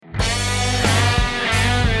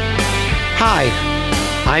Hi,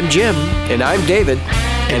 I'm Jim. And I'm David.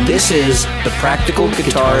 And this is the Practical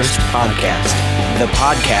Guitarist Podcast. The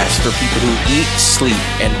podcast for people who eat, sleep,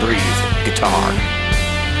 and breathe guitar.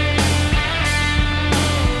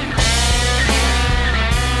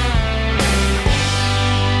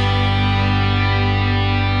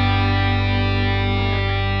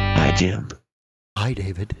 Hi, Jim. Hi,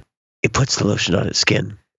 David. It puts the lotion on its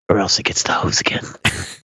skin, or else it gets the hose again.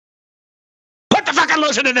 Put the fucking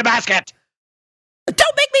lotion in the basket!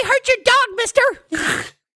 Don't make me hurt your dog, mister!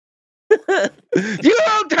 You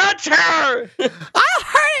don't touch her! I'll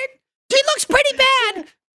hurt it! She looks pretty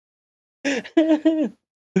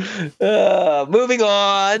bad! Moving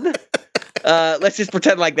on. Let's just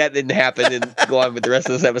pretend like that didn't happen and go on with the rest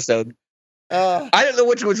of this episode. I don't know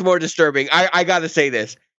which was more disturbing. I gotta say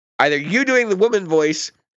this. Either you doing the woman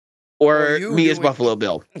voice or me as Buffalo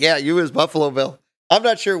Bill. Yeah, you as Buffalo Bill. I'm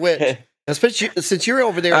not sure which. Especially since you're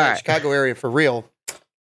over there in the Chicago area for real.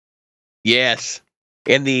 Yes.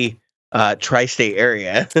 In the tri-state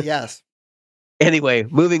area. Yes. Anyway,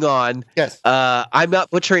 moving on. Yes. I'm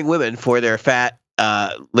not butchering women for their fat,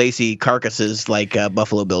 lacy carcasses like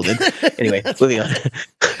Buffalo Bill did. Anyway, moving on.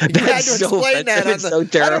 You had to explain that. So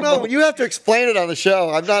terrible. I don't know. You have to explain it on the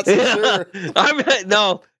show. I'm not so sure.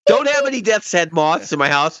 No, don't have any death's head moths in my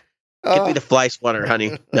house. Get me the fly swatter,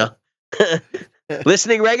 honey. No.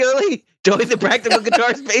 Listening regularly? Join the Practical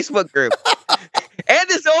Guitars Facebook group.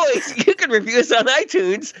 And as always, you can review us on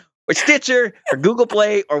iTunes or Stitcher or Google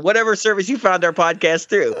Play or whatever service you found our podcast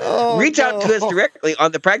through. Reach out to us directly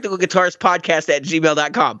on the Practical Guitars Podcast at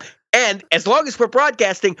gmail.com. And as long as we're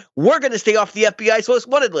broadcasting, we're going to stay off the FBI's most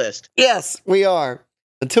wanted list. Yes, we are.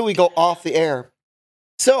 Until we go off the air.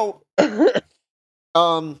 So,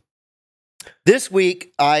 this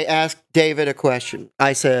week I asked David a question.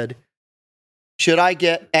 I said, should I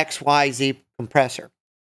get XYZ compressor?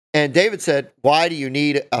 And David said, why do you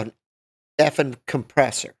need an effing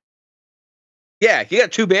compressor? Yeah, you got a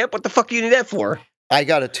tube amp. What the fuck do you need that for? I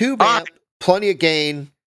got a tube amp, plenty of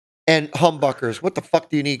gain, and humbuckers. What the fuck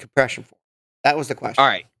do you need compression for? That was the question. All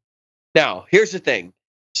right. Now, here's the thing.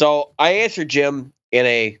 So I answered Jim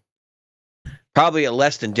in probably a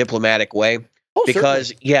less than diplomatic way. Because,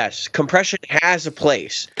 certainly. Yes, compression has a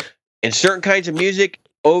place. In certain kinds of music,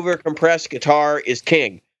 over-compressed guitar is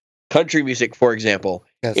king. Country music, for example.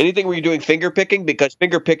 Yes. Anything where you're doing finger picking, because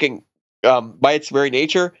finger picking, by its very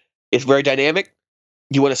nature, is very dynamic.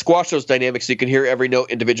 You want to squash those dynamics so you can hear every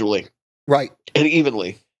note individually. Right. And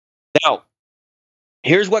evenly. Now,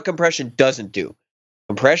 here's what compression doesn't do.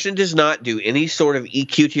 Compression does not do any sort of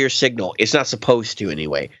EQ to your signal. It's not supposed to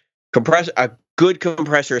anyway. A good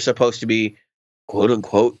compressor is supposed to be,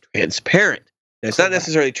 quote-unquote, transparent. Now, it's not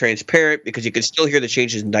necessarily transparent because you can still hear the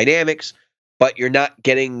changes in dynamics, but you're not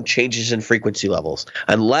getting changes in frequency levels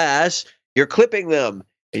unless you're clipping them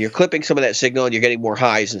and you're clipping some of that signal and you're getting more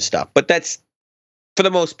highs and stuff. But that's, for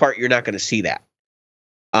the most part, you're not going to see that.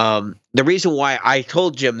 The reason why I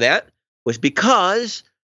told Jim that was because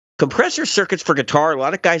compressor circuits for guitar, a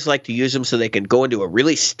lot of guys like to use them so they can go into a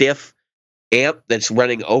really stiff amp that's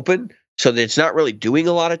running open so that it's not really doing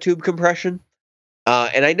a lot of tube compression.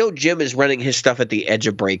 And I know Jim is running his stuff at the edge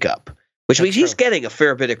of breakup, which means he's getting a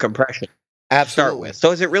fair bit of compression to start with.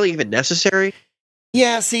 So is it really even necessary?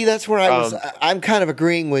 Yeah, see, that's where I'm kind of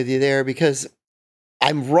agreeing with you there because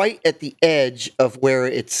I'm right at the edge of where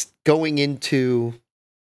it's going into,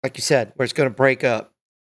 like you said, where it's going to break up.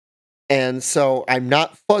 And so I'm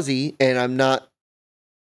not fuzzy and I'm not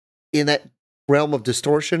in that realm of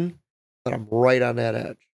distortion, but I'm right on that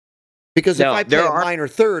edge. Because if I play a minor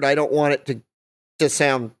third, I don't want it to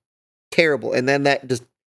sound terrible, and then that just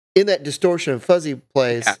in that distortion and fuzzy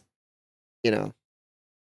plays, you know.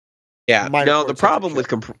 Yeah. No, the problem with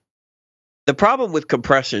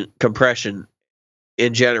compression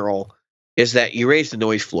in general is that you raise the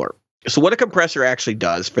noise floor. So what a compressor actually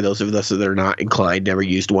does, for those of us that are not inclined, never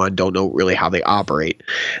used one, don't know really how they operate.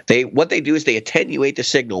 What they do is they attenuate the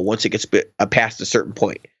signal once it gets past a certain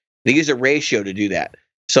point. They use a ratio to do that.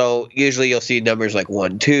 So usually you'll see numbers like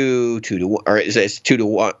 1, 2, 2 to 1, or it says 2 to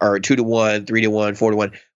 1, or 2 to 1, 3 to 1, 4 to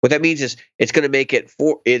 1. What that means is it's going to make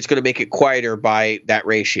it quieter by that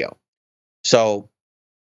ratio. So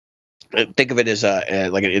think of it as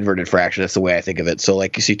like an inverted fraction. That's the way I think of it. So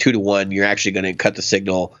like you see 2 to 1, you're actually going to cut the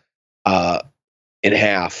signal in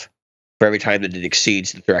half for every time that it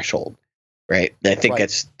exceeds the threshold, right? And I think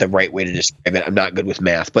that's the right way to describe it. I'm not good with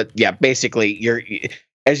math, but yeah, basically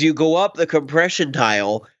as you go up the compression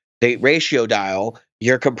dial, the ratio dial,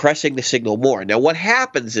 you're compressing the signal more. Now, what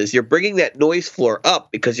happens is you're bringing that noise floor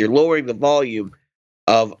up because you're lowering the volume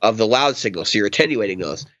of the loud signal, so you're attenuating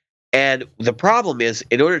those. And the problem is,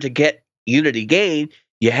 in order to get unity gain,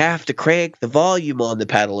 you have to crank the volume on the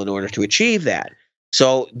pedal in order to achieve that.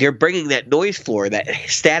 So they're bringing that noise floor, that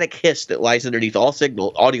static hiss that lies underneath all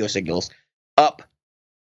audio signals, up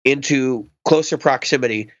into closer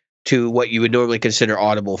proximity to what you would normally consider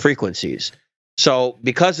audible frequencies. So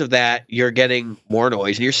because of that, you're getting more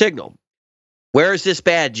noise in your signal. Where is this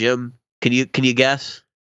bad, Jim? Can you guess?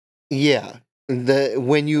 Yeah,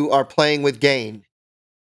 when you are playing with gain,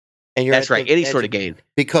 and That's right, any sort of gain.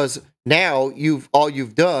 Because now all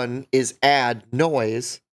you've done is add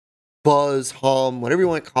noise, buzz, hum, whatever you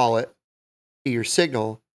want to call it, to your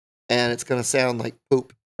signal, and it's going to sound like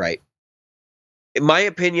poop. Right. In my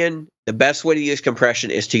opinion, the best way to use compression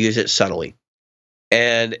is to use it subtly.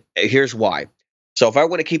 And here's why. So if I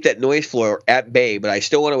want to keep that noise floor at bay, but I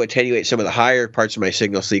still want to attenuate some of the higher parts of my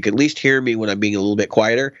signal so you can at least hear me when I'm being a little bit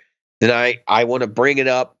quieter, then I want to bring it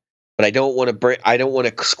up, but I don't want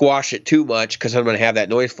to squash it too much because I'm going to have that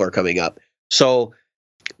noise floor coming up. So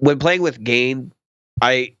when playing with gain,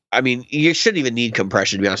 I mean, you shouldn't even need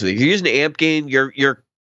compression, to be honest with you. If you're using amp gain, you're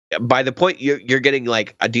by the point you're getting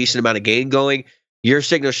like a decent amount of gain going, your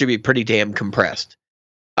signal should be pretty damn compressed.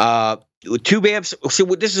 With tube amps, so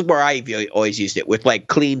this is where I've always used it, with like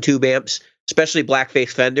clean tube amps, especially blackface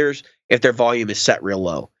Fenders, if their volume is set real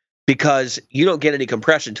low, because you don't get any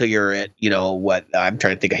compression until you're at, what I'm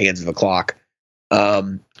trying to think of hands of a clock.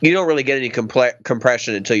 You don't really get any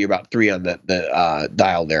compression until you're about 3 on the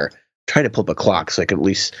dial there. I'm trying to pull up a clock so I can at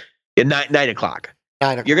least 9 o'clock.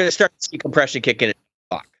 9 o'clock. You're going to start to see compression kick in at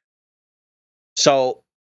 9 o'clock. So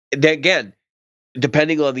then again,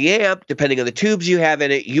 depending on the amp, depending on the tubes you have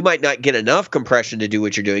in it, you might not get enough compression to do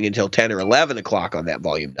what you're doing until 10 or 11 o'clock on that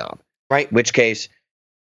volume knob. Right. In which case,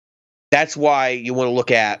 that's why you want to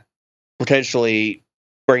look at potentially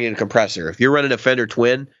bringing in a compressor. If you're running a Fender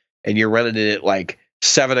Twin and you're running it at like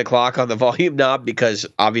 7 o'clock on the volume knob because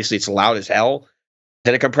obviously it's loud as hell,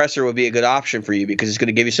 then a compressor would be a good option for you because it's going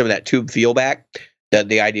to give you some of that tube feel back.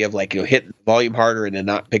 The idea of like, hitting the volume harder and then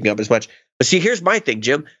not picking up as much. But see, here's my thing,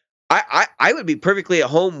 Jim. I would be perfectly at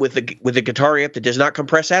home with a guitar amp that does not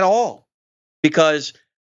compress at all, because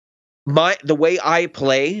the way I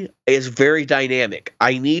play is very dynamic.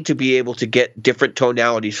 I need to be able to get different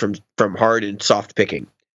tonalities from hard and soft picking,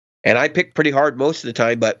 and I pick pretty hard most of the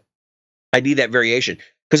time, but I need that variation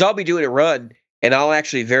because I'll be doing a run and I'll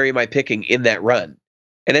actually vary my picking in that run,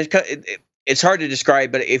 and it's hard to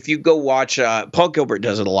describe. But if you go watch, Paul Gilbert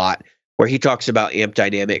does it a lot, where he talks about amp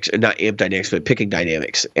dynamics, or not amp dynamics, but picking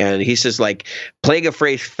dynamics. And he says, like, playing a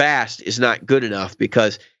phrase fast is not good enough,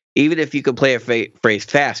 because even if you can play a phrase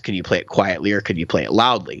fast, can you play it quietly or can you play it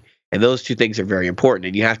loudly? And those two things are very important,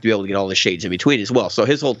 and you have to be able to get all the shades in between as well. So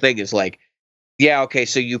his whole thing is like, yeah, okay,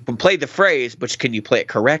 so you can play the phrase, but can you play it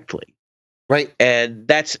correctly? Right.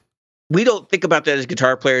 And we don't think about that as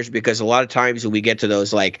guitar players, because a lot of times when we get to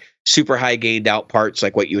those like super high gained out parts,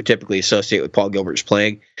 like what you would typically associate with Paul Gilbert's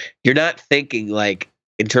playing, you're not thinking like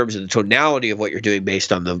in terms of the tonality of what you're doing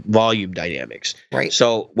based on the volume dynamics. Right.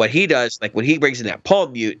 So what he does, like when he brings in that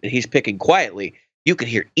palm mute and he's picking quietly, you can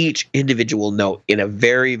hear each individual note in a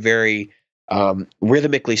very, very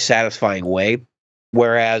rhythmically satisfying way.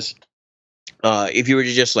 Whereas if you were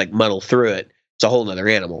to just like muddle through it, it's a whole nother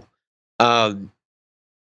animal.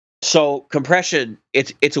 So compression,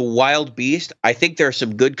 it's a wild beast. I think there are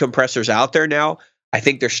some good compressors out there now. I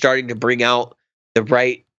think they're starting to bring out the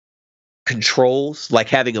right controls, like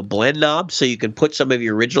having a blend knob so you can put some of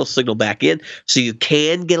your original signal back in so you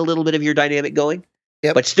can get a little bit of your dynamic going,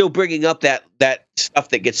 but still bringing up that stuff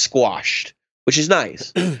that gets squashed, which is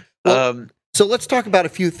nice. Well, so let's talk about a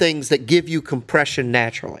few things that give you compression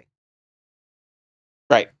naturally.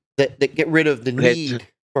 Right. That get rid of the need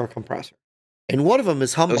for a compressor. And one of them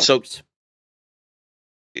is humbuckers. So,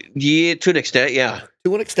 yeah, to an extent, yeah.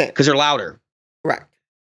 To an extent. Because they're louder. Correct.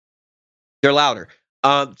 They're louder.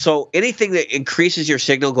 So anything that increases your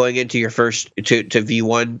signal going into your first to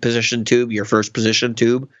V1 position tube, your first position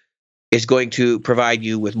tube, is going to provide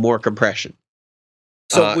you with more compression.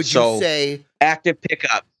 So would you say active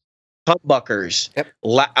pickup, humbuckers,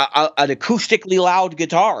 an acoustically loud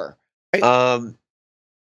guitar, right.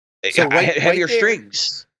 heavier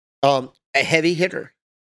strings, a heavy hitter.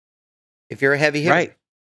 If you're a heavy hitter, right,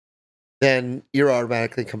 then you're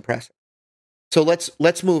automatically compressing. So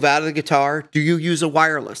let's move out of the guitar. Do you use a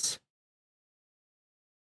wireless?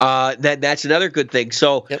 That's another good thing.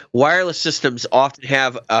 So wireless systems often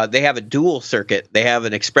have they have a dual circuit. They have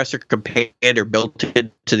an expressor commander built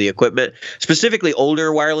into the equipment. Specifically,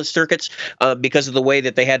 older wireless circuits, because of the way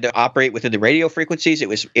that they had to operate within the radio frequencies,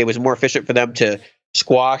 it was more efficient for them to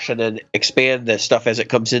squash and then expand the stuff as it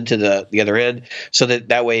comes into the other end, so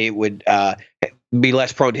that way it would be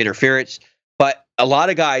less prone to interference. But a lot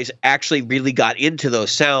of guys actually really got into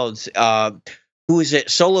those sounds. Who is it?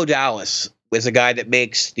 Solo Dallas was a guy that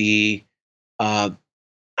makes the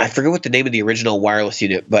I forget what the name of the original wireless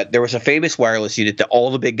unit, but there was a famous wireless unit that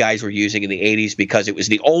all the big guys were using in the 80s because it was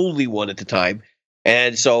the only one at the time.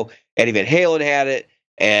 And so Eddie Van Halen had it,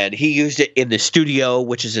 and he used it in the studio,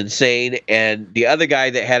 which is insane. And the other guy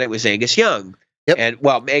that had it was Angus Young. Yep. And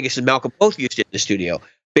well, Angus and Malcolm both used it in the studio.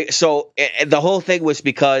 So and the whole thing was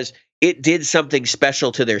because it did something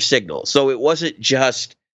special to their signal. So it wasn't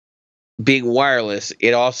just being wireless;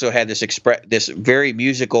 it also had this very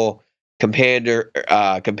musical compander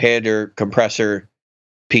compressor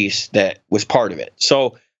piece that was part of it.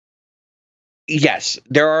 So yes,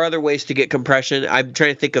 there are other ways to get compression. I'm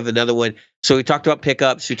trying to think of another one. So we talked about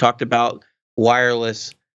pickups. We talked about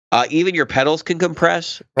wireless. Even your pedals can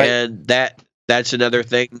compress, right. And that's another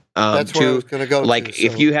thing. That's where I was going to go. Like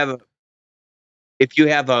if you have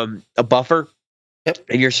a buffer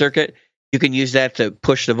in your circuit, you can use that to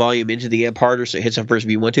push the volume into the amp harder so it hits up first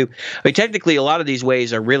if you want to. I mean, technically, a lot of these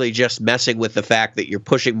ways are really just messing with the fact that you're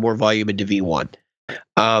pushing more volume into V1.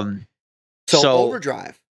 So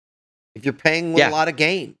overdrive. If you're paying with a lot of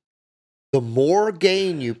gain, the more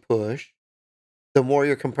gain you push, the more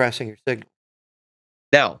you're compressing your signal.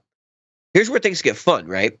 Now, here's where things get fun,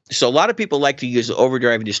 right? So a lot of people like to use the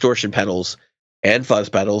overdrive and distortion pedals and fuzz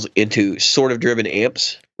pedals into sort of driven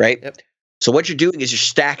amps, right? Yep. So what you're doing is you're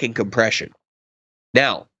stacking compression.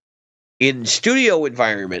 Now, in studio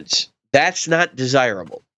environments, that's not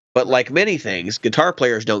desirable. But like many things, guitar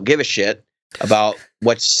players don't give a shit about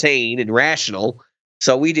what's sane and rational,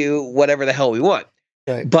 so we do whatever the hell we want.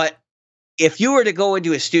 Right. But if you were to go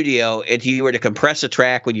into a studio and you were to compress a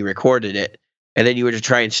track when you recorded it, and then you were to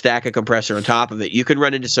try and stack a compressor on top of it, you can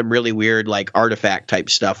run into some really weird like artifact type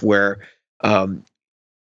stuff where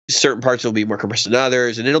certain parts will be more compressed than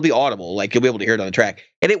others, and it'll be audible. Like you'll be able to hear it on the track,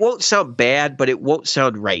 and it won't sound bad, but it won't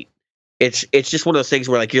sound right. It's just one of those things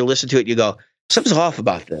where like you listen to it and you go, something's off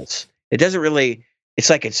about this. It doesn't really. It's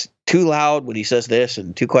like it's too loud when he says this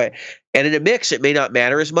and too quiet. And in a mix, it may not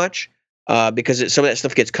matter as much because some of that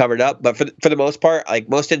stuff gets covered up. But for the most part, like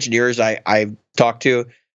most engineers I've talked to,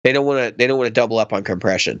 they don't want to double up on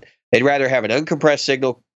compression. They'd rather have an uncompressed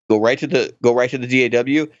signal go right to the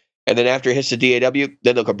DAW. And then after it hits the DAW,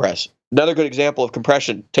 then they'll compress. Another good example of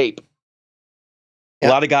compression, tape. Yep.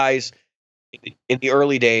 A lot of guys in the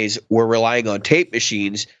early days were relying on tape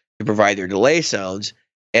machines to provide their delay sounds.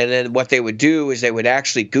 And then what they would do is they would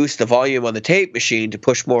actually goose the volume on the tape machine to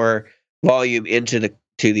push more volume into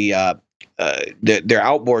their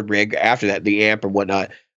outboard rig after that, the amp and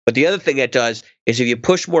whatnot. But the other thing that does is if you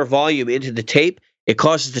push more volume into the tape, it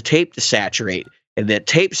causes the tape to saturate. And that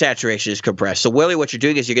tape saturation is compressed. So really what you're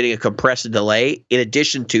doing is you're getting a compressed delay in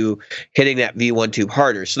addition to hitting that V1 tube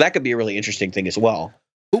harder. So that could be a really interesting thing as well.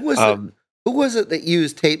 Who was it that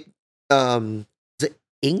used tape? Is it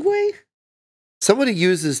Ingwe? Somebody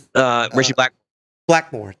uses Richie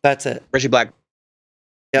Blackmore. That's it. Richie Black.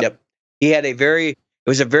 Yep. He had it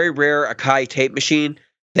was a very rare Akai tape machine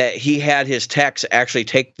that he had his techs actually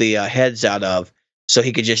take the heads out of so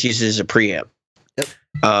he could just use it as a preamp. Yep.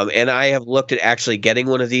 And I have looked at actually getting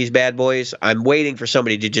one of these bad boys. I'm waiting for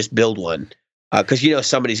somebody to just build one because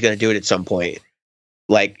somebody's going to do it at some point.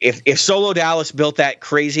 Like if Solo Dallas built that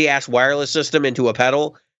crazy ass wireless system into a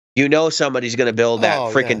pedal, somebody's going to build that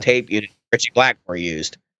freaking tape unit Richie Blackmore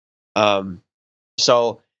used.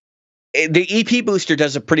 So the EP booster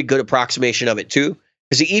does a pretty good approximation of it too,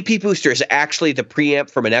 because the EP booster is actually the preamp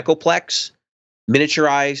from an Echoplex,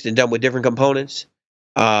 miniaturized and done with different components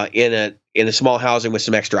in a small housing with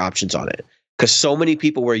some extra options on it. Because so many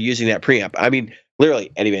people were using that preamp. I mean,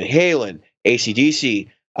 literally Eddie Van Halen, AC/DC,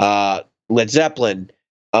 Led Zeppelin,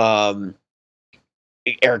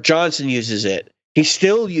 Eric Johnson uses it. He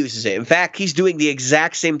still uses it. In fact, he's doing the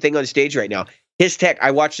exact same thing on stage right now. His tech,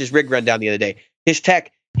 I watched his rig run down the other day. His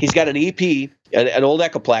tech, he's got an EP, an old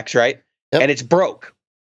Echoplex, right? Yep. And it's broke.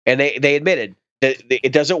 And they admitted that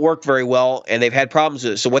it doesn't work very well, and they've had problems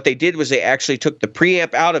with it. So what they did was they actually took the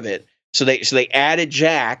preamp out of it. So they added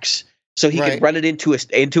jacks so he could run it into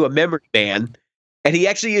a memory man. And he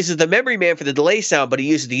actually uses the memory man for the delay sound, but he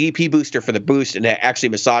uses the EP booster for the boost and actually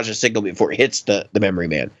massages the signal before it hits the memory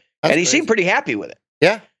man. That's and he seemed pretty happy with it.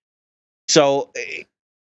 Yeah. So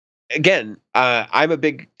again, I'm a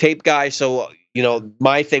big tape guy, so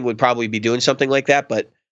my thing would probably be doing something like that.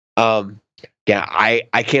 But I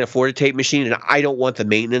can't afford a tape machine, and I don't want the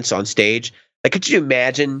maintenance on stage. Like, could you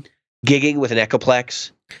imagine gigging with an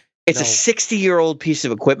Echoplex? It's a 60-year-old piece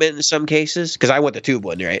of equipment in some cases, because I want the tube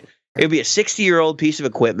one, right? It would be a 60-year-old piece of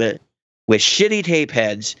equipment with shitty tape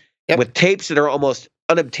heads, with tapes that are almost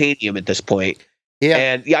unobtainium at this point. Yeah.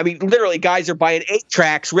 And I mean, literally, guys are buying 8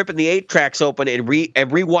 tracks, ripping the 8 tracks open, and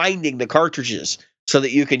rewinding the cartridges so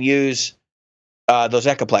that you can use those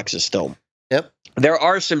Echoplexes still. Yep. There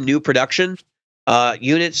are some new production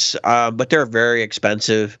units, but they're very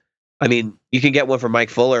expensive. I mean, you can get one from Mike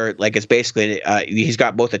Fuller. Like, it's basically he's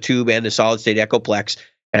got both a tube and a solid state Echoplex,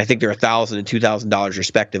 and I think they're $1,000 and $2,000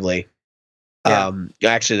 respectively. Yeah.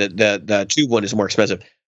 Actually, the tube one is more expensive,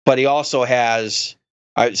 but he also has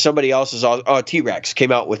somebody else's. T-Rex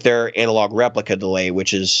came out with their analog replica delay,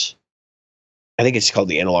 which is, I think it's called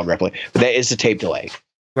the analog replica. But that is the tape delay.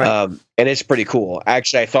 Right. And it's pretty cool.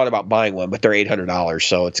 Actually, I thought about buying one, but they're $800,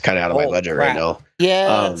 so it's kind of out of my budget right now.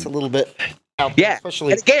 Yeah, it's a little bit out there,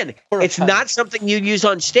 especially. And again, it's not something you use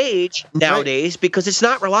on stage nowadays because it's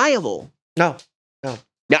not reliable. No.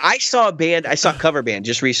 Now, I saw a cover band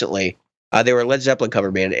just recently. They were a Led Zeppelin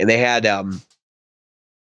cover band, and they had 4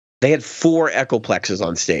 Echoplexes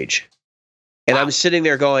on stage. And I'm sitting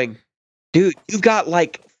there going, dude, you've got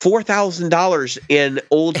like $4,000 in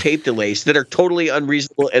old tape delays that are totally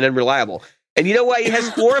unreasonable and unreliable. And you know why he has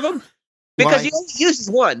 4 of them? Because he only uses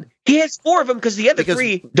one. He has 4 of them because the other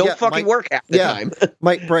 3 don't fucking work half the time.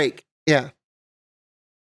 Might break. Yeah.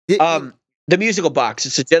 The Musical Box.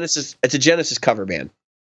 It's a Genesis cover band.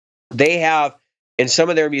 They have, in some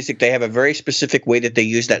of their music, they have a very specific way that they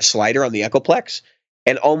use that slider on the Echoplex,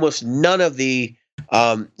 and almost none of the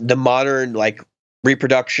modern like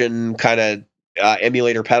reproduction kind of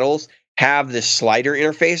emulator pedals have this slider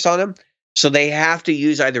interface on them. So they have to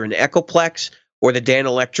use either an Echoplex or the Dan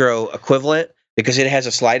Electro equivalent because it has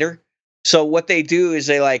a slider. So what they do is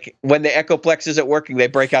they, like, when the Echoplex isn't working, they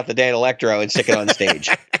break out the Dan Electro and stick it on stage.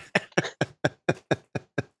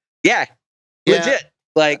 Legit.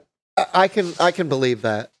 Like, I can believe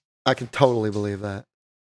that. I can totally believe that.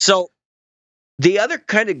 So the other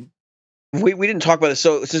kind of, we didn't talk about this.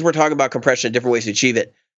 So since we're talking about compression and different ways to achieve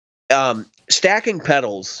it, stacking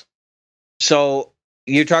pedals. So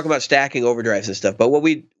you're talking about stacking overdrives and stuff, but what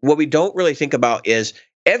we don't really think about is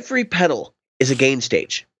every pedal is a gain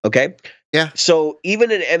stage. Okay. Yeah. So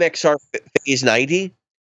even an MXR Phase 90,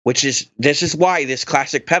 this is why this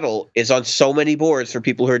classic pedal is on so many boards for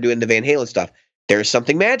people who are doing the Van Halen stuff. There's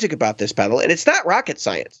something magic about this pedal, and it's not rocket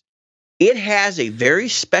science. It has a very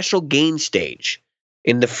special gain stage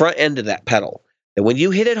in the front end of that pedal. And when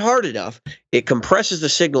you hit it hard enough, it compresses the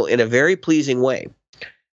signal in a very pleasing way.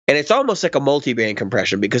 And it's almost like a multi-band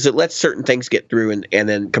compression because it lets certain things get through and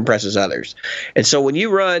then compresses others. And so when you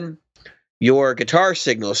run your guitar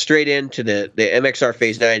signal straight into the MXR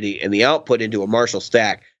Phase 90 and the output into a Marshall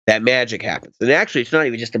stack, that magic happens. And actually, it's not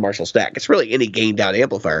even just a Marshall stack. It's really any gain down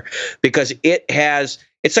amplifier because it's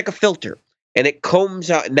like a filter. And it combs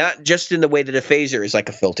out, not just in the way that a phaser is like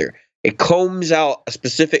a filter. It combs out a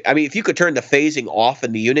specific, I mean, if you could turn the phasing off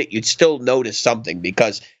in the unit, you'd still notice something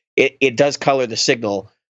because it does color the signal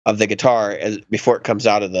of the guitar before it comes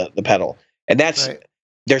out of the pedal. And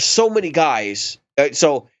there's so many guys.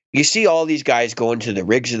 So you see all these guys going to the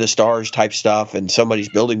Rigs of the Stars type stuff, and somebody's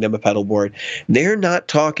building them a pedal board. They're not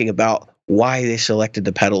talking about why they selected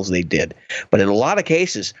the pedals they did. But in a lot of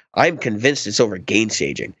cases, I'm convinced it's over gain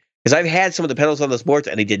staging. Because I've had some of the pedals on those boards,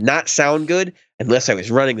 and they did not sound good unless I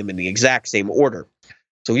was running them in the exact same order.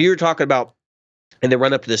 So you were talking about, in the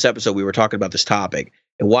run-up to this episode, we were talking about this topic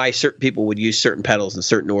and why certain people would use certain pedals in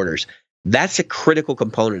certain orders. That's a critical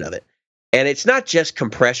component of it. And it's not just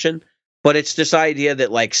compression, but it's this idea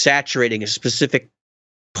that, like, saturating a specific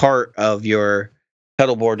part of your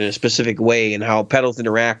pedal board in a specific way and how pedals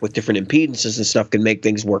interact with different impedances and stuff can make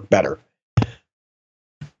things work better.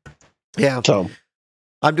 Yeah. So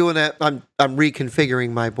I'm doing that. I'm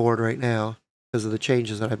reconfiguring my board right now because of the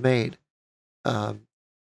changes that I've made. That's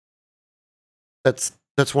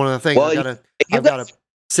one of the things. Well, I've got to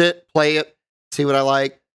sit, play it, see what I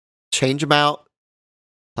like, change them out,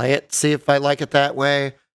 play it, see if I like it that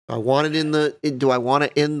way. Do I want it in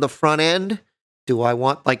the front end? Do I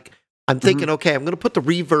want, like, I'm thinking, okay, I'm going to put the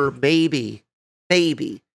reverb maybe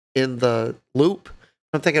in the loop.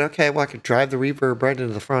 I'm thinking, okay, well, I could drive the reverb right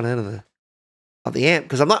into the front end of the amp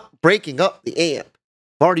because I'm not breaking up the amp.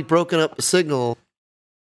 I've already broken up the signal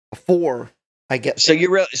before I get. So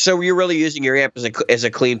you're really using your amp as a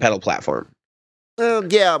clean pedal platform.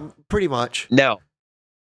 Yeah, pretty much. Now,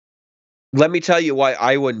 let me tell you why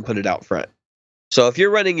I wouldn't put it out front. So if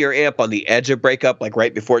you're running your amp on the edge of breakup, like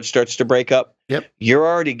right before it starts to break up, you're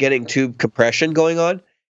already getting tube compression going on.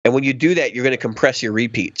 And when you do that, you're going to compress your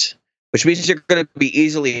repeats, which means you're going to be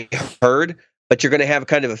easily heard, but you're going to have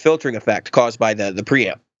kind of a filtering effect caused by the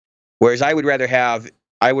preamp. Whereas I would rather have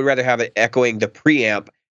it echoing the preamp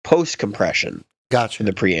post compression. Gotcha.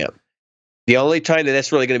 The preamp. the only time that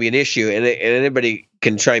that's really going to be an issue, and anybody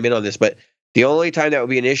can chime in on this, but the only time that would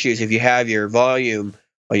be an issue is if you have your volume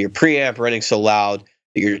or your preamp running so loud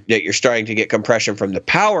that you're starting to get compression from the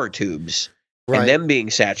power tubes and them being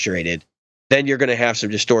saturated. Then you're going to have some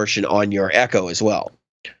distortion on your echo as well.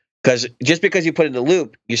 Because just because you put in the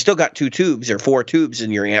loop, you still got 2 tubes or 4 tubes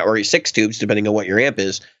in your amp, or 6 tubes, depending on what your amp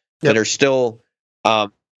is, that are still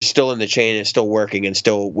in the chain and still working and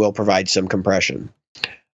still will provide some compression.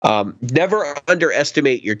 Never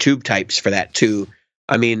underestimate your tube types for that too.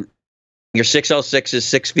 I mean, your 6L6s,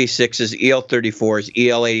 6V6s, EL34s,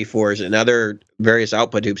 EL84s, and other various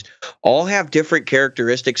output tubes all have different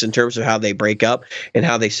characteristics in terms of how they break up and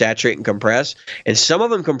how they saturate and compress. And some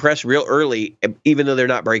of them compress real early, even though they're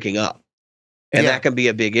not breaking up. And that can be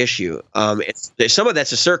a big issue. Some of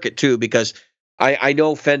that's a circuit too, because I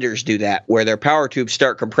know Fenders do that, where their power tubes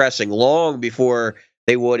start compressing long before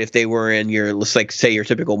they would if they were in your, let's like say, your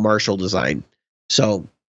typical Marshall design. So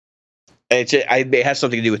it has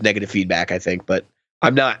something to do with negative feedback, I think, but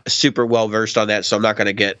I'm not super well versed on that, so I'm not going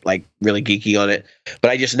to get like really geeky on it.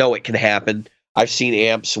 But I just know it can happen. I've seen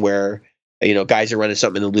amps where guys are running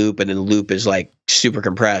something in the loop, and then the loop is like super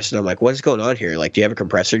compressed, and I'm like, what's going on here? Like, do you have a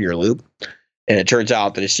compressor in your loop? And it turns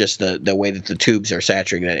out that it's just the way that the tubes are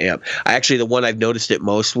saturating that amp. The one I've noticed it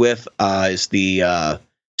most with is the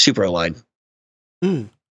Super line.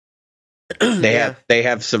 They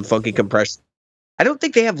have some funky compression. I don't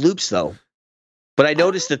think they have loops though, but I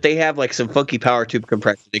noticed that they have like some funky power tube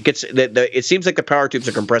compression. It seems like the power tubes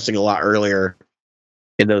are compressing a lot earlier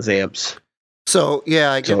in those amps. So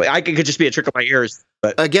yeah, it could just be a trick of my ears.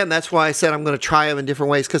 But again, that's why I said I'm going to try them in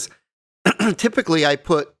different ways, because typically I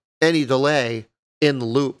put any delay in the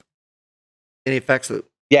loop, any effects loop.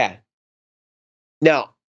 Yeah.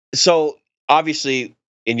 Now, so obviously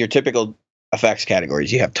in your typical effects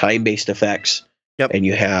categories, you have time-based effects, and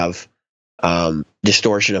you have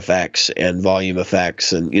distortion effects and volume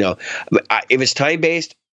effects, and if it's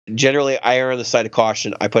time-based, generally I err on the side of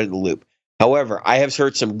caution. I put it in the loop. However, I have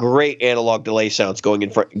heard some great analog delay sounds going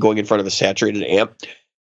in front of a saturated amp,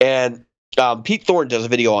 and Pete Thorne does a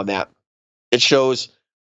video on that. It shows,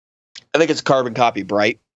 I think it's carbon copy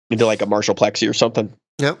bright into like a Marshall Plexi or something.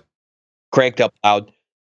 Yep. Cranked up loud,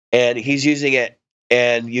 and he's using it.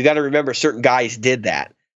 And you got to remember, certain guys did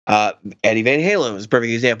that. Eddie Van Halen was a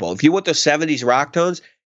perfect example. If you went to 70s rock tones,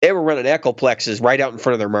 they were running echo plexes right out in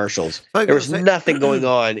front of their Marshals. There was nothing going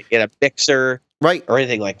on in a mixer, or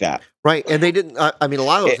anything like that. Right, and they didn't. I mean, a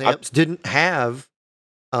lot of those amps didn't have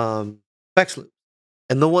effects loops,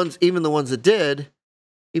 and even the ones that did,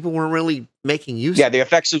 people weren't really making use. Yeah, the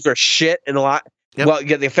effects loops are shit in a lot. Yep. Well,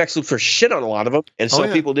 the effects loops are shit on a lot of them, and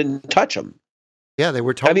so people didn't touch them. Yeah, they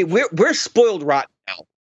were told. I mean, we're spoiled rotten now.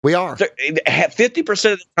 We are.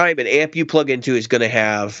 50% of the time, an amp you plug into is going to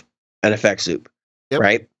have an effects loop,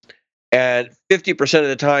 right? And 50% of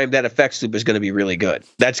the time, that effects loop is going to be really good.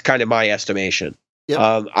 That's kind of my estimation.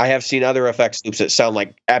 Yep. I have seen other effects loops that sound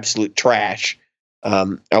like absolute trash.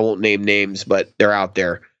 I won't name names, but they're out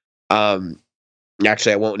there.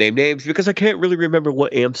 Actually, I won't name names because I can't really remember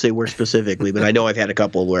what amps they were specifically, but I know I've had a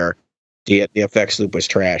couple where the effects loop was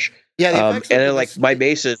trash. Yeah, the and then like my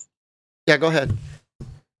Mesa. Yeah, go ahead.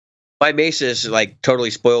 My Mesa is like totally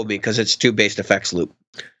spoiled me because it's tube-based effects loop.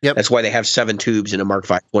 Yep. That's why they have 7 tubes in a Mark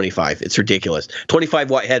V 25. It's ridiculous.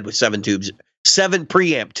 25-watt head with 7 tubes, 7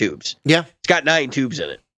 preamp tubes. Yeah, it's got 9 tubes in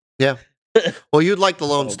it. Yeah. Well, you'd like the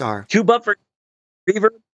Lone Star. 2 buffered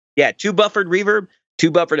reverb. Yeah, 2 buffered reverb, 2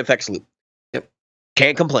 buffered effects loop. Yep.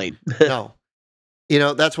 Can't complain. No.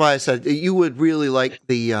 That's why I said you would really like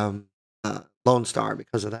the Lone Star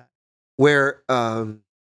because of that. Where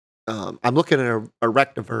I'm looking at a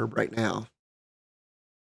rectiverb right now.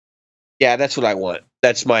 Yeah, that's what I want.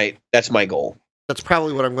 That's my goal. That's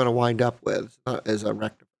probably what I'm going to wind up with as a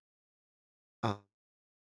rectiverb.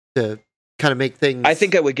 To kind of make things. I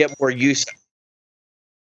think I would get more use.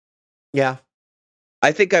 Yeah.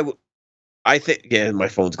 I think yeah, my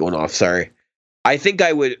phone's going off. Sorry. I think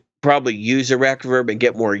I would probably use a rectiverb and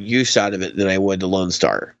get more use out of it than I would the Lone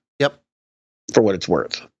Star. Yep. For what it's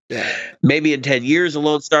worth. Yeah. Maybe in 10 years, the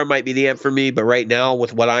Lone Star might be the amp for me, but right now,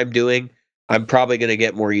 with what I'm doing, I'm probably going to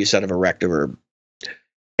get more use out of a rectiverb.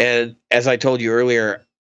 And as I told you earlier,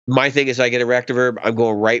 my thing is I get a rectiverb, I'm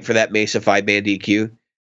going right for that Mesa 5-band EQ.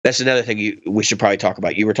 That's another thing we should probably talk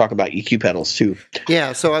about. You were talking about EQ pedals, too.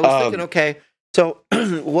 Yeah, so I was thinking, okay, so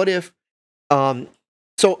what if...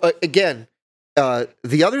 again,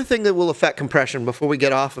 the other thing that will affect compression before we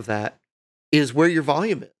get off of that is where your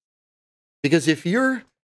volume is. Because if you're...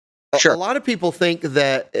 Sure. A lot of people think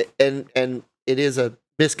that, and it is a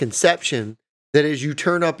misconception, that as you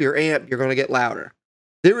turn up your amp, you're going to get louder.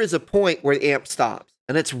 there is a point where the amp stops,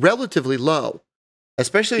 and it's relatively low,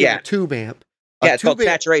 especially in a tube amp. It's called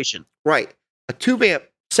saturation. Right. A tube amp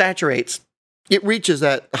saturates, it reaches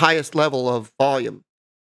that highest level of volume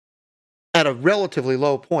at a relatively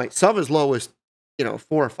low point. Some as low as, 4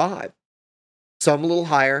 or 5. Some a little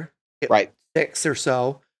higher, right, 6 or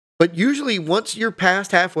so. But usually once you're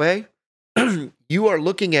past halfway, you are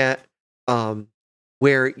looking at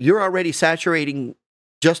where you're already saturating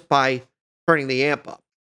just by turning the amp up,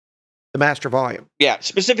 the master volume. Yeah,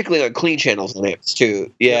 specifically on clean channels and amps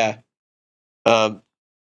too. Yeah.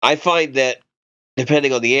 I find that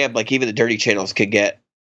depending on the amp, like even the dirty channels could get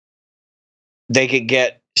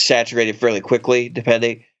saturated fairly quickly,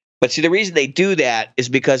 depending. But see, the reason they do that is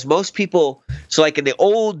because most people, so like in the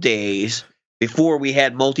old days, before we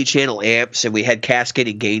had multi-channel amps and we had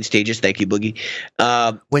cascading gain stages, thank you, Boogie.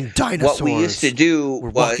 When dinosaurs what we used to do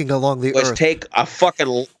were walking along the earth.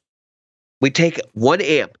 We take one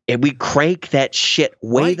amp and we crank that shit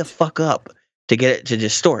way the fuck up to get it to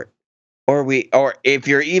distort. Or if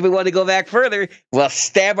you even want to go back further, we'll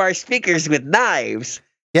stab our speakers with knives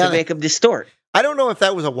to make them distort. I don't know if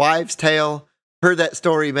that was a wives' tale. Heard that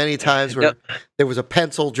story many times where there was a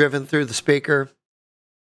pencil driven through the speaker.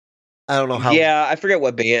 I don't know how. Yeah, I forget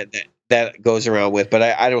what band that goes around with, but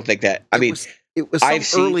I don't think that. It was I've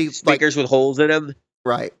seen speakers with holes in them,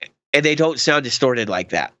 right? And they don't sound distorted like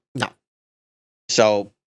that. No.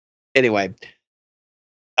 So, anyway,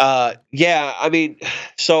 so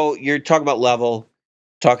you're talking about level,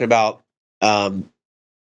 talking about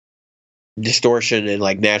distortion and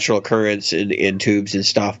like natural occurrence in tubes and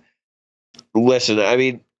stuff. Listen,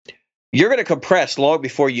 you're going to compress long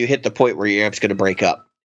before you hit the point where your amp's going to break up.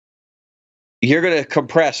 You're going to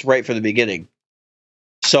compress right from the beginning.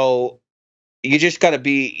 So you just got to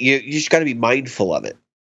be mindful of it.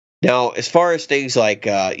 Now, as far as things like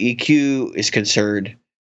EQ is concerned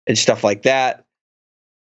and stuff like that,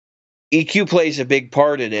 EQ plays a big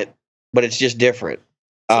part in it, but it's just different.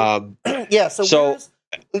 Where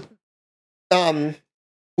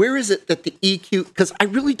is it that the EQ? Because I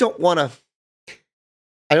really don't want to.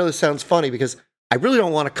 I know this sounds funny because I really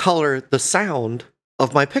don't want to color the sound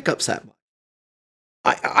of my pickups that much.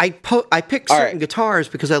 I pick certain guitars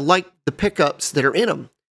because I like the pickups that are in them.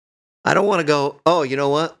 I don't want to go, oh, you know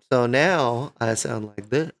what? So now I sound like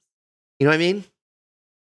this. You know what I mean?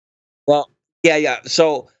 Well, yeah.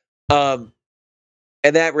 So, and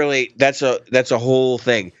that's a whole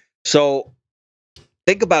thing. So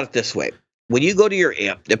think about it this way. When you go to your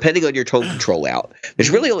amp, depending on your tone control out, there's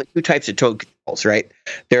really only 2 types of tone controls, right?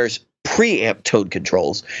 There's preamp tone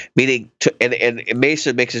controls, meaning, and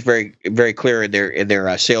Mesa makes this very, very clear in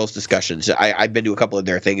their sales discussions. I've been to a couple of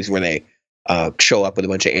their things where they show up with a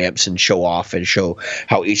bunch of amps and show off and show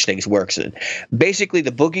how each thing works. And basically,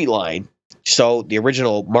 the Boogie line, so the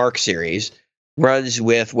original Mark series, runs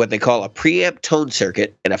with what they call a preamp tone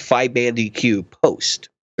circuit and a 5-band EQ post.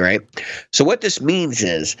 Right. So what this means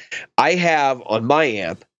is I have on my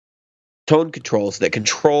amp tone controls that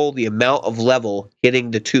control the amount of level hitting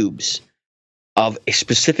the tubes of a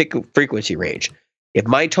specific frequency range. If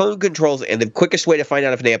my tone controls, and the quickest way to find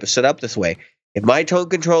out if an amp is set up this way, if my tone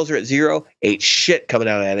controls are at 0, ain't shit coming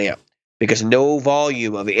out of that amp because no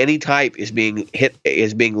volume of any type is being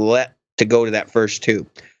let to go to that first tube.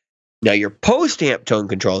 Now your post amp tone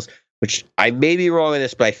controls, which I may be wrong on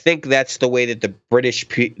this, but I think that's the way that the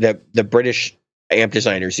British amp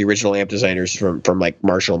designers, the original amp designers from like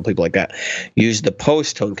Marshall and people like that, use the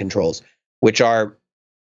post tone controls, which are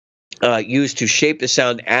used to shape the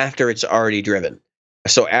sound after it's already driven.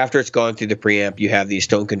 So after it's gone through the preamp, you have these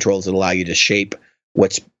tone controls that allow you to shape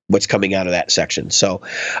what's coming out of that section. So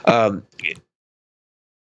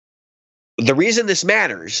the reason this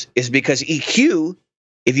matters is because EQ,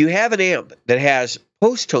 if you have an amp that has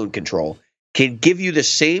post-tone control, can give you the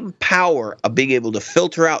same power of being able to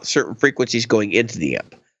filter out certain frequencies going into the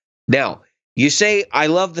amp. Now, you say, I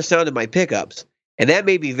love the sound of my pickups, and that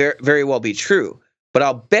may be very, very well be true, but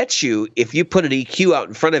I'll bet you if you put an EQ out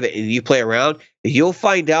in front of it and you play around, you'll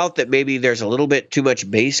find out that maybe there's a little bit too much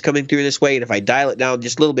bass coming through this way, and if I dial it down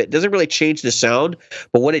just a little bit, it doesn't really change the sound,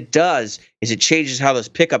 but what it does is it changes how those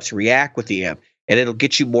pickups react with the amp, and it'll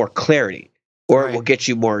get you more clarity, or it will get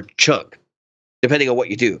you more chunk, depending on what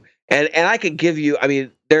you do. And I can give you,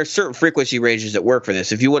 there are certain frequency ranges that work for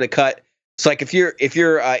this. If you want to cut, it's like if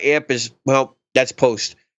your amp is, well, that's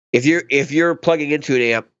post. If you're plugging into an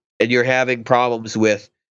amp and you're having problems with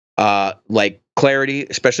like clarity,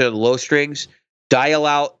 especially on the low strings, dial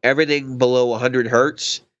out everything below 100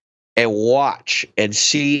 hertz and watch and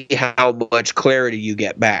see how much clarity you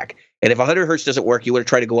get back. And if 100 hertz doesn't work, you want to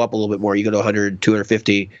try to go up a little bit more. You go to 100,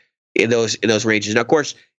 250, in those ranges. Now, of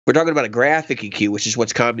course, we're talking about a graphic EQ, which is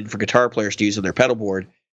what's common for guitar players to use on their pedal board.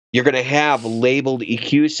 You're going to have labeled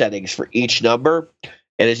EQ settings for each number.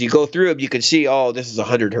 And as you go through them, you can see, oh, this is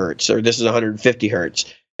 100 hertz, or this is 150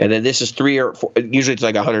 hertz. And then this is 3 or 4. Usually it's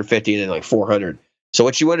like 150 and then like 400. So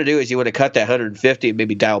what you want to do is you want to cut that 150 and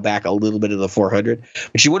maybe dial back a little bit of the 400.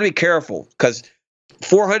 But you want to be careful because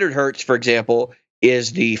 400 hertz, for example,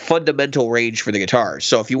 is the fundamental range for the guitar.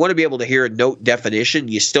 So if you want to be able to hear a note definition,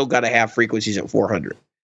 you still got to have frequencies at 400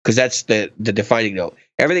 because that's the defining note.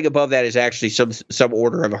 Everything above that is actually some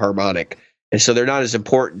order of a harmonic. And so they're not as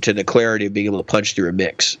important to the clarity of being able to punch through a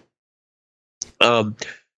mix.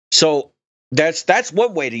 So that's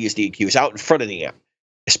one way to use the EQ is out in front of the amp,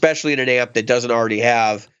 especially in an amp that doesn't already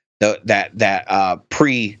have that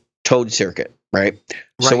pre-tone circuit, right?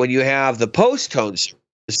 So when you have the post-tone,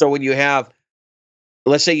 so when you have,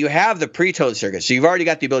 let's say you have the pre-tone circuit, so you've already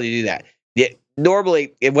got the ability to do that.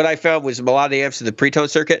 Normally, what I found was a lot of the amps in the pre-tone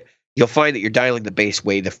circuit, you'll find that you're dialing the bass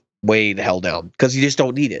way the hell down because you just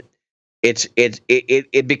don't need it.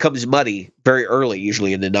 It becomes muddy very early,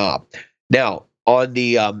 usually in the knob. Now, on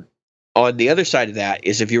the other side of that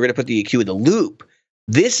is if you're going to put the EQ in the loop,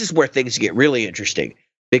 this is where things get really interesting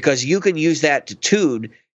because you can use that to tune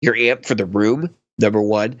your amp for the room, number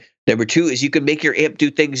one. Number two is you can make your amp do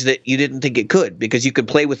things that you didn't think it could because you can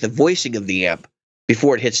play with the voicing of the amp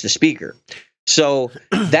before it hits the speaker. So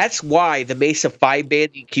that's why the Mesa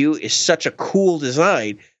 5-band EQ is such a cool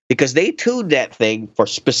design because they tuned that thing for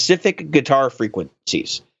specific guitar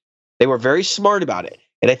frequencies. They were very smart about it.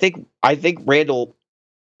 And I think Randall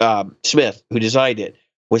Smith, who designed it,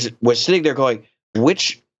 was sitting there going,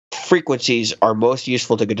 which frequencies are most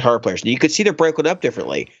useful to guitar players? And you could see they're broken up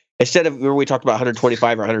differently. Instead of where we talked about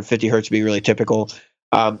 125 or 150 hertz being really typical,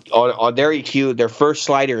 on their EQ, their first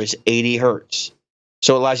slider is 80 hertz.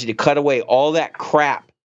 So it allows you to cut away all that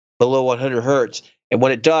crap below 100 hertz. And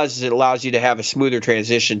what it does is it allows you to have a smoother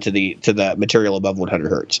transition to the material above 100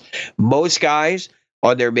 hertz. Most guys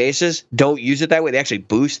on their Mesas don't use it that way. They actually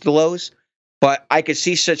boost the lows. But I could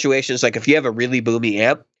see situations like if you have a really boomy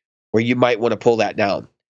amp where you might want to pull that down.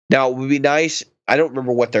 Now, it would be nice. I don't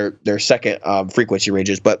remember what their second frequency range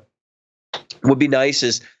is, but what would be nice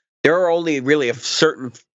is there are only really a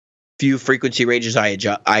certain few frequency ranges I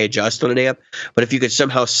adjust on an amp, but if you could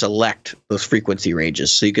somehow select those frequency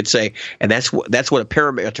ranges, so you could say, and that's what a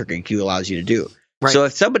parametric EQ allows you to do. Right. So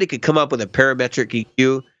if somebody could come up with a parametric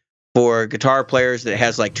EQ for guitar players that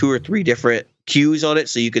has like 2 or 3 different cues on it,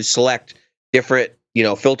 so you could select different,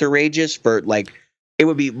 filter ranges for like, it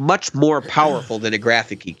would be much more powerful than a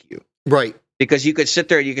graphic EQ. Right. Because you could sit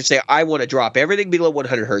there and you could say, I want to drop everything below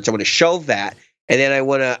 100 hertz. I want to shelve that, and then I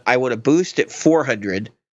want to boost it 400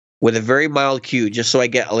 with a very mild cue, just so I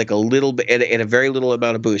get like a little bit and a very little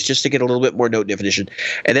amount of boost, just to get a little bit more note definition.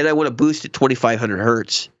 And then I want to boost it 2,500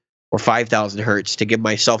 hertz or 5,000 hertz to give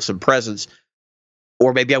myself some presence,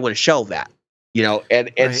 or maybe I want to shelve that,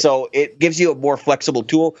 and right. So it gives you a more flexible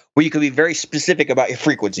tool where you can be very specific about your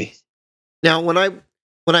frequency. Now, when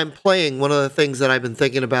I'm playing, one of the things that I've been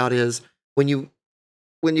thinking about is when you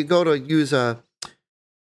go to use an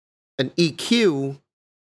EQ,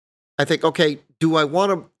 I think, okay, do I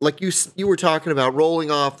want to, like you were talking about, rolling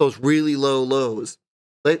off those really low lows?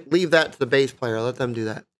 Leave that to the bass player. Let them do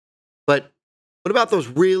that. But what about those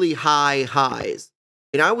really high highs?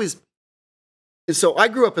 So I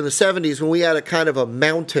grew up in the 70s when we had a kind of a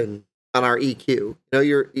mountain on our EQ.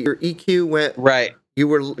 Your EQ went right.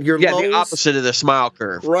 Your lows, the opposite of the smile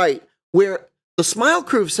curve. Right. Where the smile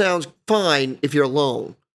curve sounds fine if you're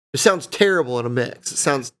alone. It sounds terrible in a mix. It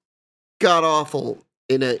sounds god awful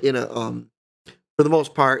in a for the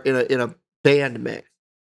most part in a band mix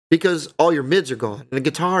because all your mids are gone. And a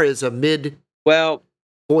guitar is a mid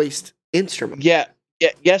voiced instrument. Yeah,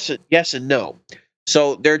 yes and no.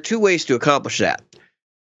 So there are 2 ways to accomplish that.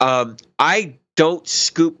 I don't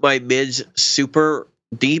scoop my mids super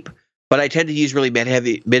deep, but I tend to use really mid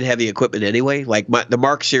heavy equipment anyway. Like the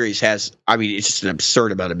Mark series has, it's just an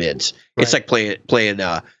absurd amount of mids. Right. It's like playing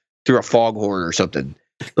through a foghorn or something.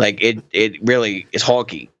 Like it really is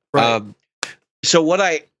honky. Right. So what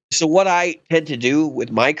I tend to do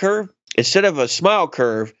with my curve, instead of a smile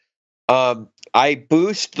curve, I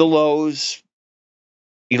boost the lows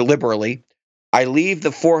liberally. I leave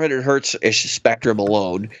the 400 hertz-ish spectrum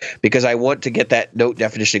alone because I want to get that note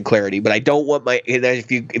definition clarity, but I don't want if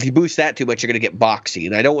you boost that too much, you're going to get boxy,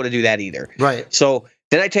 and I don't want to do that either. Right. So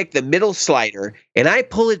then I take the middle slider and I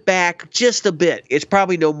pull it back just a bit. It's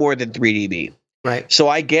probably no more than 3 dB. Right. So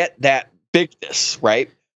I get that bigness, right?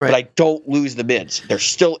 But I don't lose the mids. They're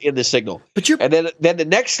still in the signal. And then the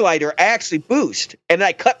next slider, I actually boost, and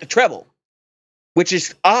I cut the treble. which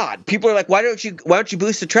is odd. People are like, why don't you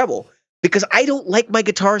boost the treble? Because I don't like my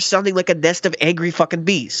guitar sounding like a nest of angry fucking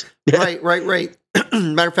bees. Right.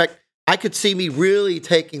 Matter of fact, I could see me really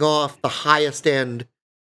taking off the highest end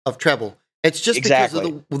of treble. It's just because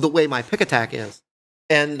of the way my pick attack is.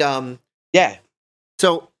 And yeah.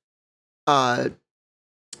 So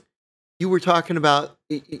you were talking about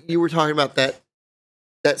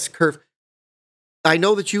that's curve. I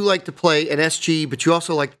know that you like to play an SG, but you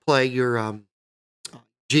also like to play your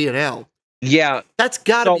G and L. Yeah, that's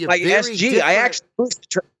got to be a my very SG. different... I actually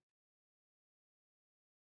boost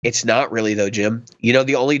it's not really though, Jim. You know,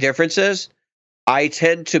 the only difference is I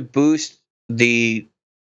tend to boost the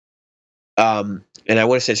and I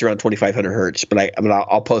want to say it's around 2500 hertz, but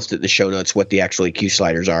I'll post it in the show notes what the actual EQ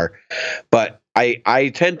sliders are. But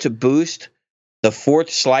I tend to boost the fourth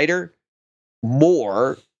slider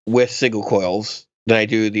more with single coils than I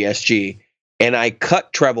do the SG, and I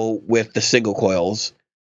cut treble with the single coils.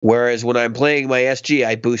 Whereas when I'm playing my SG,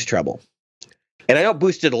 I boost treble. And I don't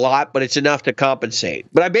boost it a lot, but it's enough to compensate.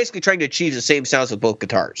 But I'm basically trying to achieve the same sounds with both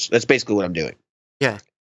guitars. That's basically what I'm doing. Yeah.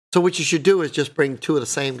 So what you should do is just bring two of the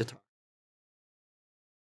same guitar.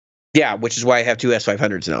 Yeah, which is why I have two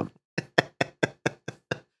S500s now.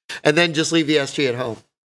 And then just leave the SG at home.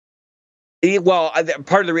 Well,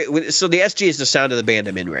 part of so the SG is the sound of the band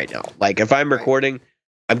I'm in right now. Like if I'm recording,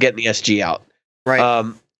 I'm getting the SG out.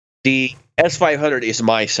 Right. The S500 is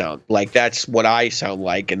my sound. Like that's what I sound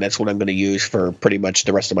like, and that's what I'm going to use for pretty much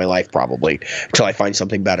the rest of my life, probably until I find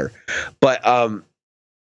something better. But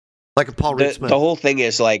like a Paul Reed Smith. The whole thing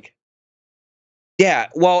is like, yeah.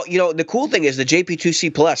 Well, you know, the cool thing is the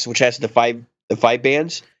JP2C Plus, which has the five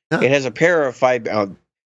bands. Huh. It has a pair of five.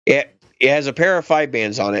 It has a pair of 5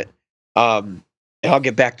 bands on it. And I'll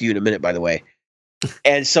get back to you in a minute, by the way.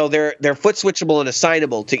 And so they're foot switchable and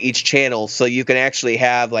assignable to each channel, so you can actually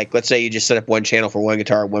have, like, let's say you just set up one channel for one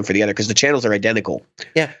guitar and one for the other, because the channels are identical.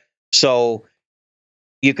 Yeah. So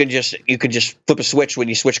you can just flip a switch when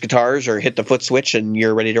you switch guitars, or hit the foot switch, and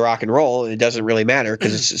you're ready to rock and roll. And it doesn't really matter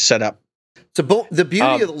because it's set up. So the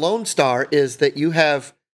beauty of the Lone Star is that you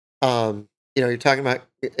have, you're talking about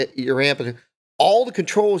your amp and all the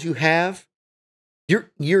controls you have.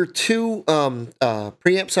 Your two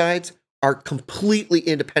preamp sides are completely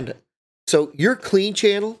independent. So your clean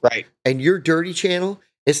channel and your dirty channel,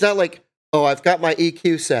 it's not like, oh, I've got my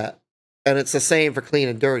EQ set and it's the same for clean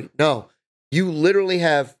and dirty. No, you literally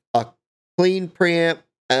have a clean preamp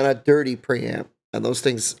and a dirty preamp, and those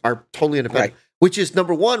things are totally independent, which is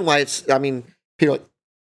number one why it's, I mean, people are like,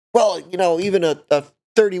 well, you know, even a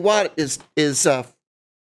 30 watt is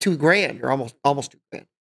 $2,000. You're almost $2,000.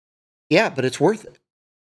 Yeah, but it's worth it.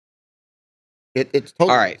 It's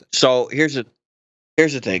totally all right. So here's the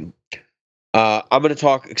thing. I'm going to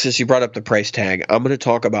talk, since you brought up the price tag, I'm going to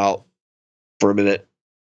talk about for a minute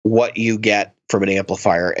what you get from an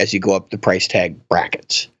amplifier as you go up the price tag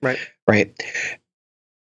brackets. Right.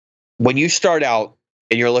 When you start out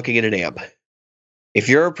and you're looking at an amp, if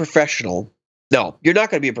you're a professional, no, you're not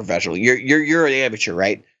going to be a professional. You're an amateur,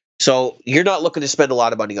 right? So you're not looking to spend a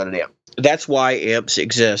lot of money on an amp. That's why amps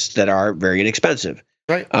exist that are very inexpensive.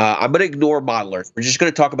 Right. I'm going to ignore modelers. We're just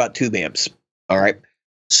going to talk about tube amps. All right.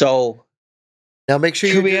 So now make sure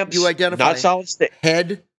you identify not solid state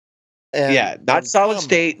head. Not solid combo.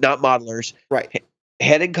 State, not modelers. Right.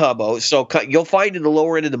 Head and combo. So you'll find in the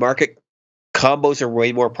lower end of the market, combos are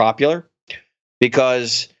way more popular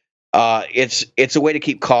because it's a way to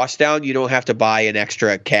keep costs down. You don't have to buy an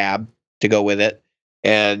extra cab to go with it,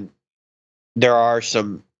 and there are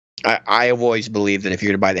some. I have always believed that if you're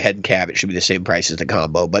going to buy the head and cab, it should be the same price as the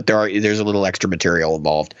combo, but there's a little extra material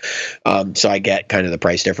involved. So I get kind of the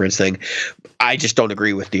price difference thing. I just don't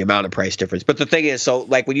agree with the amount of price difference. But the thing is, so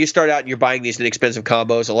like when you start out and you're buying these inexpensive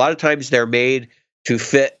combos, a lot of times they're made to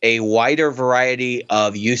fit a wider variety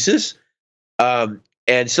of uses. And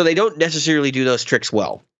so they don't necessarily do those tricks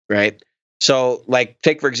well, right? So like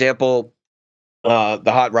take, for example, the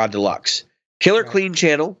Hot Rod Deluxe. Killer clean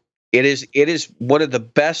channel. It is one of the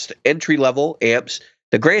best entry level amps.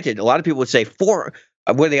 Granted, a lot of people would say what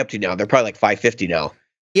are they up to now? They're probably like $550 now.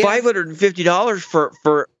 Yeah. $550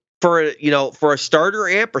 for a starter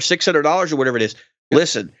amp, or $600 or whatever it is.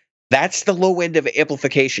 Listen, that's the low end of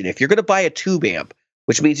amplification. If you're going to buy a tube amp,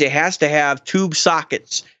 which means it has to have tube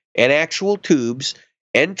sockets and actual tubes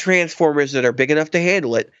and transformers that are big enough to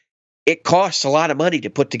handle it, it costs a lot of money to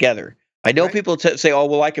put together. I know people say, "Oh,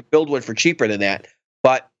 well, I could build one for cheaper than that,"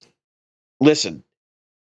 but listen,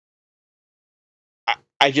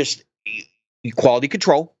 I just quality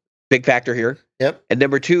control, big factor here. Yep. And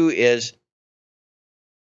number two is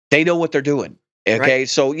they know what they're doing. Okay,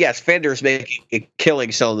 so yes, Fender's making a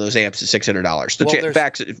killing selling those amps at $600.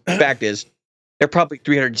 The fact is, they're probably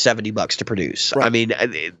 $370 to produce. Right. I mean,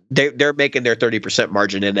 they're making their 30%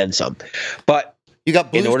 margin and then some. But you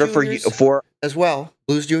got Blues in order Juniors for as well.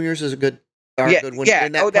 Blues Juniors is a good one. Yeah.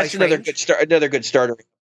 In that that's another range. good start. Another good starter.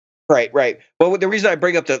 Right. Well, the reason I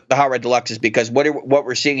bring up the Hot Rod Deluxe is because what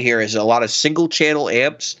we're seeing here is a lot of single channel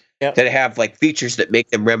amps that have like features that make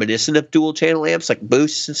them reminiscent of dual channel amps, like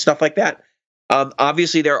boosts and stuff like that.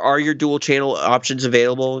 Obviously, there are your dual channel options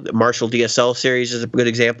available. The Marshall DSL series is a good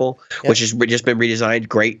example, which has just been redesigned.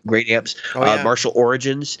 Great amps. Marshall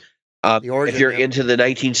Origins. If you're into the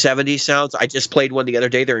 1970s sounds, I just played one the other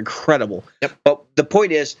day. They're incredible. Yep. But the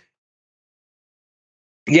point is,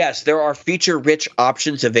 yes, there are feature-rich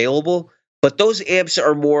options available, but those amps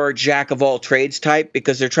are more jack-of-all-trades type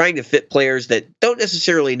because they're trying to fit players that don't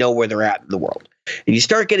necessarily know where they're at in the world. And you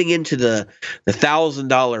start getting into the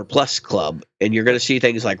 $1,000 plus club, and you're going to see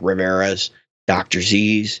things like Rivera's, Dr.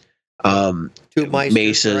 Z's,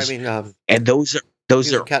 Mesas, and those are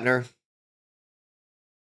Kettner.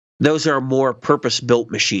 Those are more purpose-built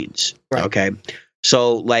machines. Right. Okay,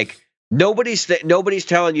 so like nobody's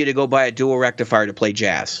telling you to go buy a dual rectifier to play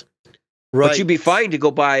jazz, right? But you'd be fine to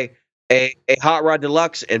go buy a Hot Rod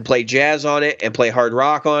Deluxe and play jazz on it and play hard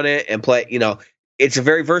rock on it and play, it's a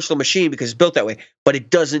very versatile machine because it's built that way, but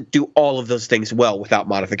it doesn't do all of those things well without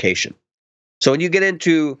modification. So when you get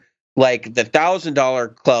into like the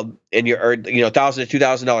 $1,000 club and $1,000 to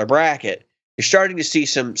 $2,000 bracket, you're starting to see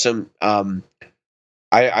some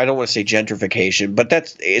I don't want to say gentrification, but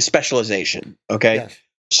that's a specialization. Okay. Yes.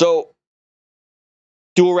 So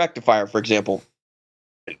dual rectifier, for example,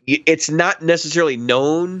 it's not necessarily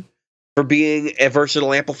known for being a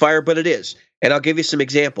versatile amplifier, but it is. And I'll give you some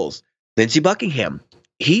examples. Lindsey Buckingham,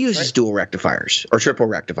 he uses dual rectifiers or triple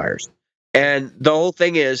rectifiers. And the whole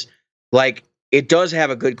thing is, like, it does have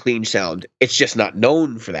a good clean sound. It's just not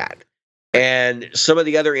known for that. And some of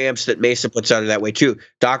the other amps that Mesa puts out are that way too.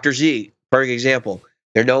 Dr. Z, perfect example.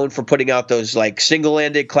 They're known for putting out those like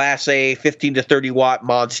single-ended Class A 15 to 30 watt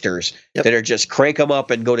monsters that are just crank them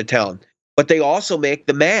up and go to town. But they also make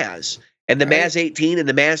the Maz. And the Maz 18 and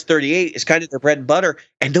the Maz 38 is kind of their bread and butter.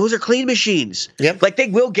 And those are clean machines. Yep. Like, they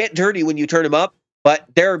will get dirty when you turn them up, but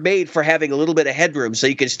they're made for having a little bit of headroom so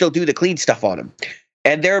you can still do the clean stuff on them.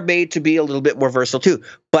 And they're made to be a little bit more versatile too.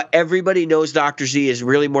 But everybody knows Dr. Z is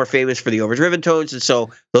really more famous for the overdriven tones, and so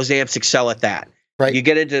those amps excel at that. Right. You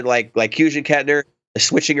get into like Hughes and Kettner, the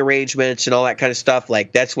switching arrangements and all that kind of stuff.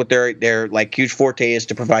 Like, that's what their like huge forte is,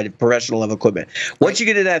 to provide a professional level equipment. Once you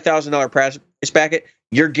get into that $1,000 price bracket,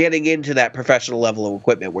 you're getting into that professional level of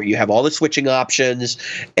equipment where you have all the switching options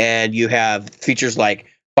and you have features like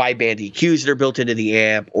 5-band EQs that are built into the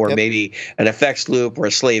amp, or maybe an effects loop or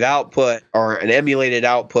a slave output or an emulated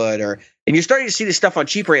output, and you're starting to see this stuff on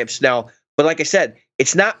cheaper amps now. But like I said,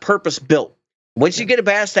 it's not purpose built. Once you get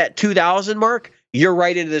past that 2,000 mark, you're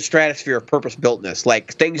right into the stratosphere of purpose builtness.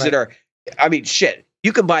 Like things that are, I mean, shit.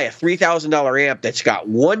 You can buy a $3,000 amp that's got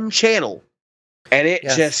one channel, and it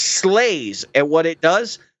just slays at what it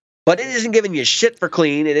does, but it isn't giving you shit for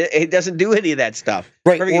clean, and it doesn't do any of that stuff.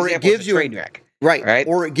 Right, Perfect or it gives you train wreck. Right,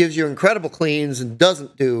 or it gives you incredible cleans and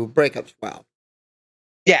doesn't do breakups well.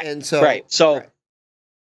 Yeah, and so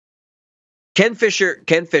Ken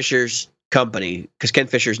Fisher's company, because Ken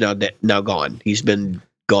Fisher's now gone. He's been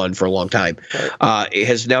gone for a long time. It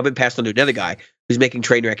has now been passed on to another guy who's making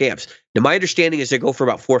train wreck amps. Now, my understanding is they go for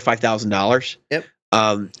about $4,000 or $5,000. Yep.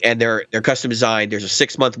 And they're custom designed. There's a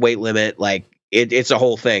 6-month wait limit. Like it's a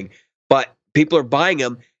whole thing. But people are buying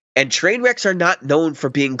them. And train wrecks are not known for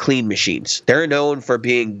being clean machines. They're known for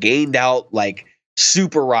being gained out like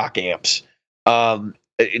super rock amps, to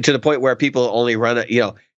the point where people only run it.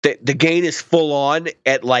 The gain is full on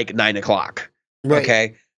at like 9 o'clock. Right.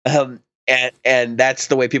 Okay. And that's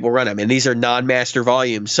the way people run them. And these are non-master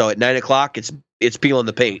volumes. So at 9 o'clock, it's peeling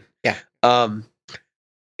the paint. Yeah.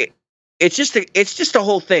 It's just a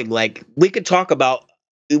whole thing. Like we could talk about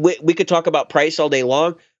price all day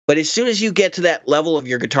long, but as soon as you get to that level of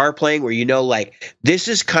your guitar playing where like, this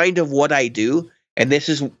is kind of what I do, and this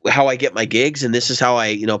is how I get my gigs, and this is how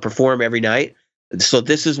I, perform every night. So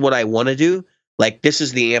this is what I want to do. Like, this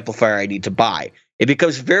is the amplifier I need to buy. It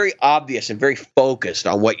becomes very obvious and very focused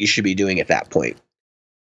on what you should be doing at that point.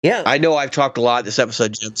 Yeah. I know I've talked a lot this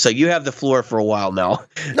episode, Jim, so you have the floor for a while now.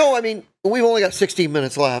 No, I mean, we've only got 16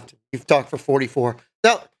 minutes left. You've talked for 44.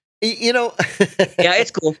 Now, Yeah,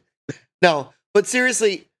 it's cool. No, but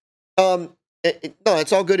seriously, no,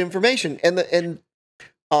 it's all good information. I'm an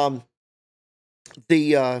amp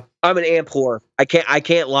whore. I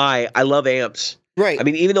can't lie. I love amps. Right. I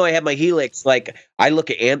mean, even though I have my Helix, like I look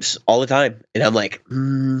at amps all the time, and I'm like,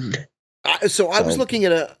 So I was looking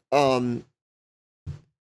at a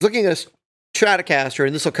Stratocaster,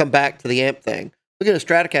 and this will come back to the amp thing. Looking at a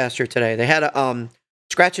Stratocaster today. They had a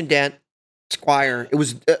scratch and dent Squire. It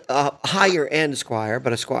was a higher end Squire,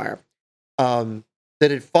 but a Squire that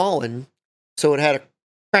had fallen, so it had a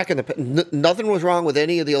crack in the. Nothing was wrong with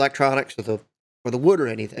any of the electronics or the wood or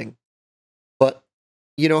anything, but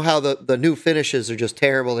you know how the new finishes are just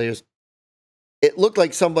terrible. It looked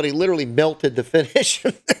like somebody literally melted the finish,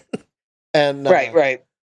 and right.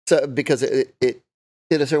 So because it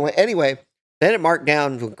did a certain way. Anyway, then it marked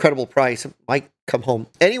down to an incredible price. It might come home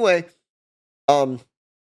anyway.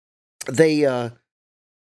 They are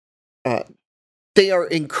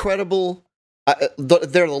incredible.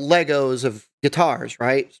 They're the Legos of guitars,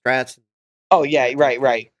 right? Strats. Oh yeah,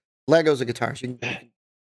 right. Legos of guitars. You can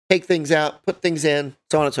take things out, put things in,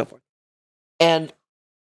 so on and so forth. And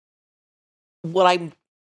what I'm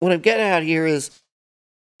getting at here is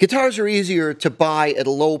guitars are easier to buy at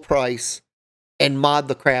a low price and mod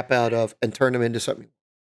the crap out of and turn them into something.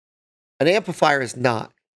 An amplifier is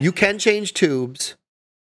not. You can change tubes,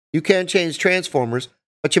 you can change transformers,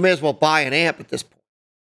 but you may as well buy an amp at this point.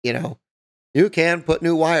 You know, you can put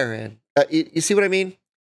new wire in. You see what I mean?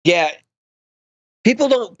 Yeah. People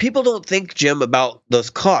don't think, Jim, about those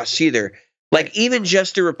costs either. Like even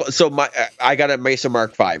just to I got a Mesa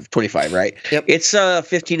Mark 5 25, right? Yep. It's a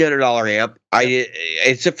 $1,500 amp.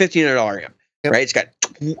 It's a $1,500 amp, Yep. right?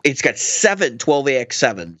 It's got 7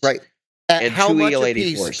 12AX7s, right? At and how 2 much a EL84s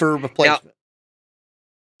piece for replacement? Now,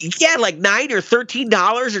 yeah, like $9 or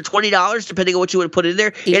 $13 or $20, depending on what you want to put in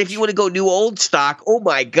there. Each. And if you want to go new old stock, oh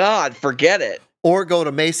my God, forget it. Or go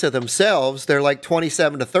to Mesa themselves, they're like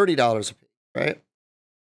 $27 to $30 a piece, right?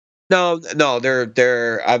 No,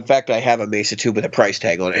 they're. In fact, I have a Mesa tube with a price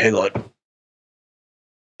tag on it. Hang on.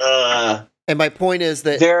 And my point is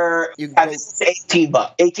that they're this is $18.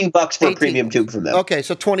 $18 for a premium tube from them. Okay,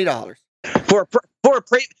 so $20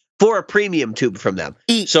 for a premium tube from them.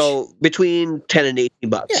 each. So between $10 and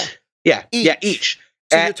 $18. Yeah, each.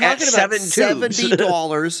 So you're talking about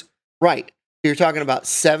 $70. Right. You're talking about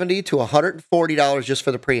 $70 to $140 just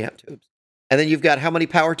for the preamp tubes, and then you've got how many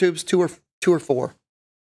power tubes? Two or four?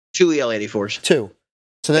 2 EL84s. Two.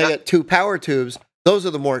 So they got 2 power tubes. Those are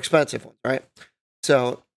the more expensive ones, right?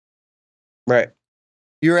 So, right.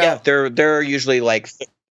 You're out. They're usually like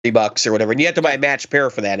 $30 or whatever, and you have to buy a matched pair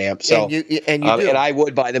for that amp. So, and you do. And I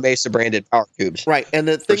would buy the Mesa branded power tubes, right? And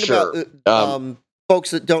the thing sure. about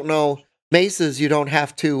folks that don't know Mesas, you don't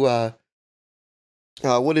have to.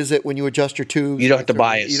 What is it when you adjust your tubes? You don't have to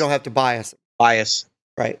bias. You don't have to bias. Bias,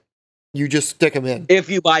 right? You just stick them in. If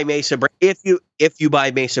you buy Mesa, if you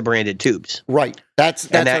buy Mesa branded tubes, right? That's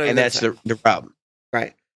the problem,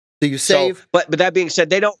 right? So you save. So, but that being said,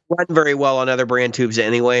 they don't run very well on other brand tubes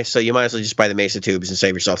anyway. So you might as well just buy the Mesa tubes and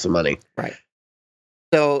save yourself some money, right?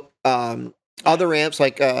 So other amps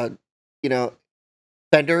like Fender,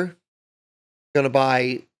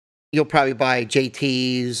 you'll probably buy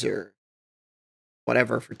JTs or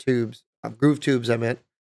whatever for tubes. Groove tubes, I meant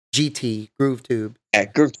GT groove tube. Yeah,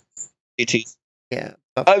 groove GT. Yeah.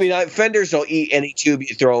 I mean, Fenders don't eat any tube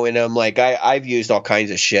you throw in them. Like I've used all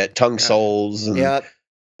kinds of shit, tongue soles and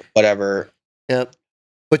whatever. Yep.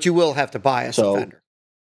 But you will have to buy a Fender.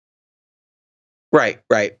 Right.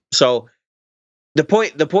 So the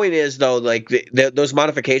point is though, like those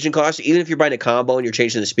modification costs, even if you're buying a combo and you're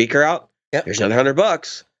changing the speaker out, there's another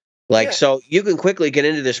 $100. Like, so you can quickly get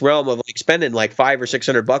into this realm of like spending like $500 or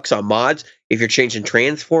 $600 on mods if you're changing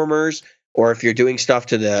transformers or if you're doing stuff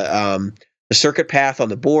to the circuit path on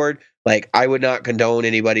the board. Like, I would not condone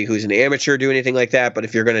anybody who's an amateur do anything like that. But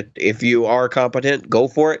if you are competent, go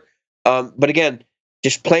for it. But again,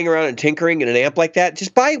 just playing around and tinkering in an amp like that,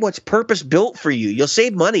 just buy what's purpose built for you. You'll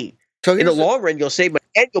save money. So in the long run, you'll save money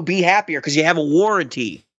and you'll be happier because you have a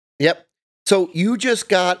warranty. Yep. So you just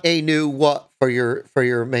got a new what for your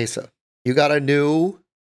Mesa? You got a new.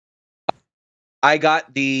 I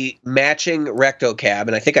got the matching recto cab,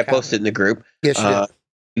 and I think I posted it in the group. Yes, you did.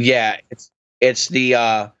 Yeah, it's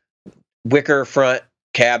the wicker front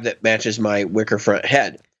cab that matches my wicker front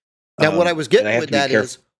head. Now, what I was getting with that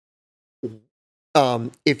is,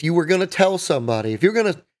 if you were going to tell somebody,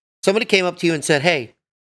 somebody came up to you and said, "Hey,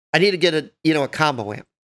 I need to get a combo amp,"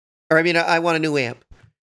 or I want a new amp.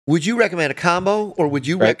 Would you recommend a combo, or would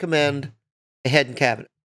you recommend a head and cabinet?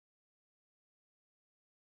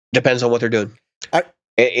 Depends on what they're doing.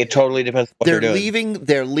 It totally depends on what they're doing.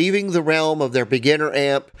 They're leaving the realm of their beginner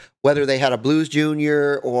amp, whether they had a Blues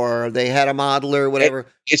Junior or they had a modeler, whatever.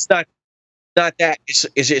 It's not that.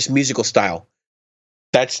 It's musical style.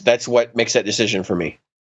 That's what makes that decision for me.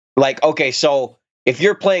 Like, okay, so if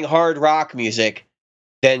you're playing hard rock music,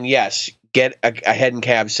 then yes, get a head and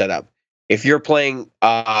cab set up. If you're playing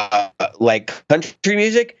like country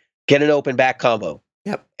music, get an open back combo.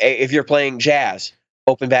 Yep. If you're playing jazz,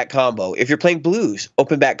 open back combo. If you're playing blues,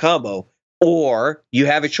 open back combo. Or you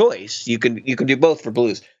have a choice. You can do both for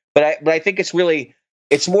blues. But I think it's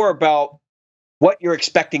more about what you're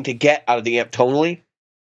expecting to get out of the amp tonally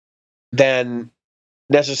than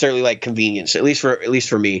necessarily like convenience. At least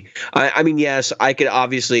for me. I mean, yes, I could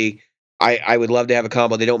obviously. I would love to have a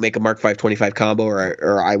combo. They don't make a Mark V 25 combo,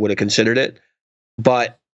 or I would have considered it.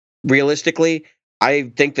 But realistically,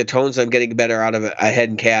 I think the tones I'm getting better out of a head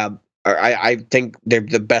and cab, or I think they're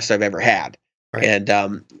the best I've ever had. Right.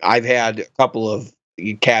 And I've had a couple of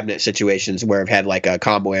cabinet situations where I've had like a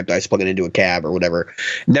combo amp that I was plugging into a cab or whatever.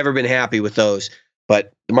 Never been happy with those.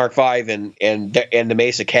 But the Mark V and the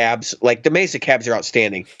Mesa cabs, like the Mesa cabs are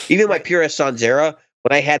outstanding. Even my Pure S Sanzera,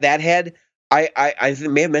 when I had that head, I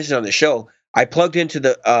may have mentioned on the show, I plugged into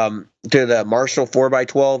the Marshall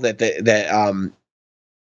 4x12 that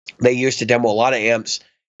they used to demo a lot of amps,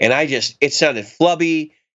 and it sounded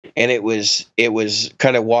flubby, and it was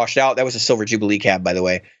kind of washed out. That was a Silver Jubilee cab, by the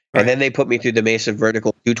way. Right. And then they put me through the Mesa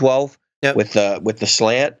Vertical 212 with the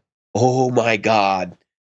slant. Oh my God.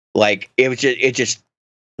 Like it just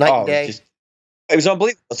night and day. It was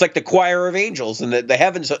unbelievable. It's like the choir of angels, and the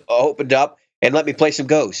heavens opened up and let me play some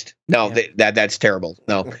Ghost. No, that's terrible.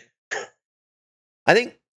 No. I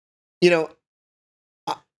think,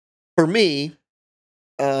 for me,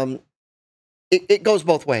 it goes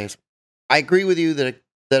both ways. I agree with you that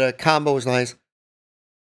a combo is nice.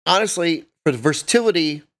 Honestly, for the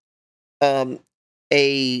versatility, a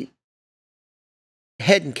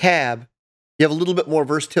head and cab, you have a little bit more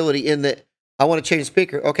versatility in that I want to change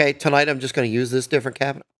speaker. Okay, tonight I'm just going to use this different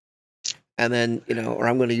cabinet. And then, or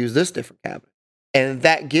I'm going to use this different cabinet. And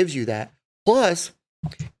that gives you that. Plus,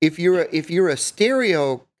 if you're a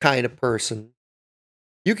stereo kind of person,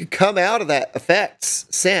 you could come out of that effects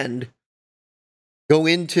send, go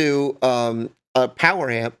into a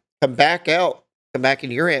power amp, come back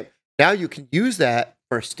into your amp. Now you can use that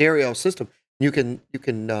for a stereo system. You can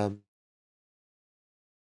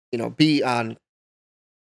be on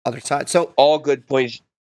other side. So all good points,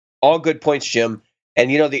 Jim. And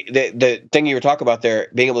the thing you were talking about there,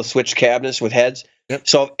 being able to switch cabinets with heads. Yep.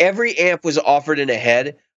 So if every amp was offered in a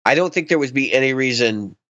head, I don't think there would be any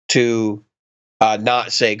reason to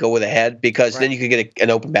not say go with a head, because then you could get an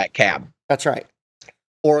open back cab. That's right.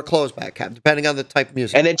 Or a closed back cab, depending on the type of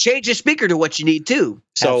music. And then change the speaker to what you need too.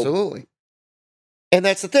 So absolutely. And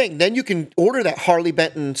that's the thing. Then you can order that Harley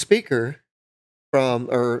Benton speaker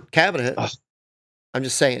or cabinet. I'm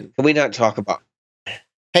just saying. Can we not talk about?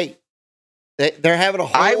 Hey, they're having a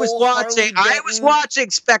whole. I was watching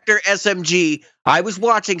Spectre SMG. And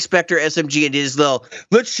his little,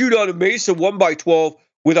 let's shoot on a Mesa 1x12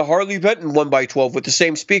 with a Harley Benton 1x12 with the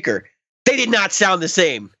same speaker. They did not sound the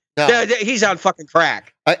same. No. He's on fucking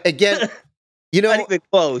crack. Again, not even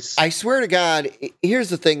close. I swear to God, here's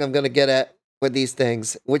the thing I'm going to get at with these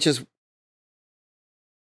things, which is,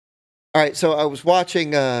 all right. So I was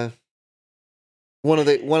watching one of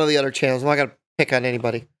the other channels. I'm not going to pick on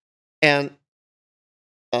anybody, and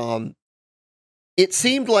it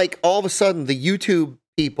seemed like all of a sudden the YouTube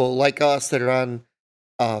people like us that are on,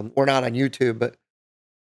 we're not on YouTube, but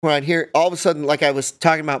we're on here. All of a sudden, like I was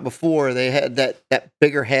talking about before, they had that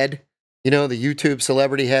bigger head, the YouTube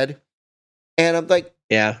celebrity head, and I'm like,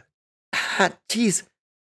 yeah, geez,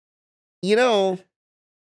 you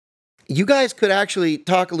guys could actually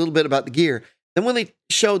talk a little bit about the gear. Then when they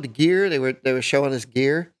showed the gear, they were showing us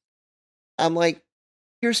gear. I'm like,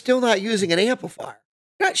 you're still not using an amplifier.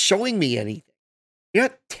 You're not showing me anything. You're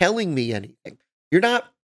not telling me anything. You're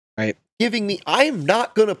not giving me. I am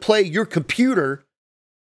not going to play your computer.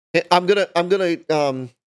 I'm gonna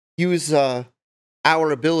use our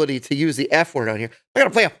ability to use the F word on here. I'm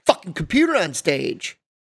gonna play a fucking computer on stage.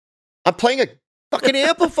 I'm playing a fucking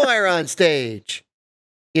amplifier on stage.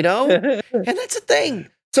 And that's the thing.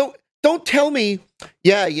 So don't tell me,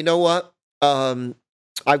 yeah, you know what?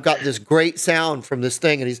 I've got this great sound from this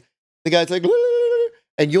thing, and the guy's like,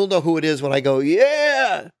 and you'll know who it is when I go,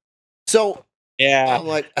 yeah. So yeah, I'm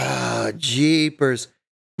like, jeepers,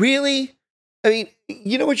 really? I mean,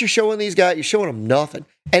 you know what you're showing these guys? You're showing them nothing.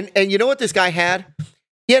 And you know what this guy had?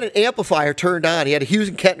 He had an amplifier turned on. He had a Hughes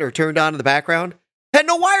and Kettner turned on in the background. Had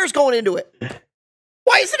no wires going into it.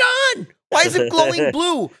 Why is it on? Why is it glowing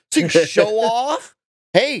blue? So you show off?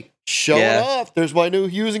 Hey, show it off. There's my new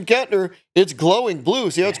Hughes and Kettner. It's glowing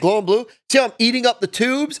blue. See how it's glowing blue? See how I'm eating up the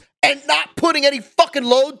tubes and not putting any fucking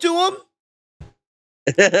load to them?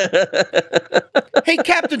 Hey,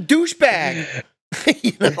 Captain Douchebag.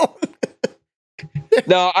 You know.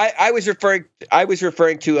 No, I was referring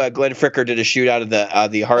to Glenn Fricker did a shoot out of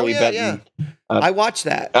the Harley Benton. Yeah. I watched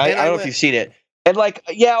that. I don't know if you've seen it. And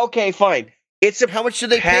okay, fine. It's a how much do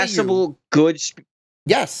they passable pay you? Good.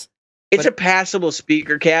 Yes, it's a passable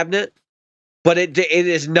speaker cabinet, but it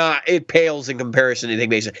is not. It pales in comparison to anything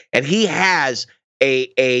Mesa. And he has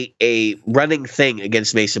a running thing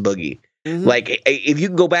against Mesa Boogie. Mm-hmm. Like if you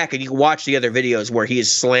can go back and you can watch the other videos where he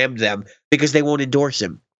has slammed them because they won't endorse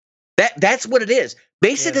him. That's what it is.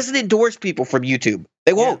 Mesa doesn't endorse people from YouTube.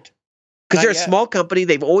 They won't. Because they're a small company.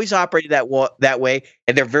 They've always operated that way,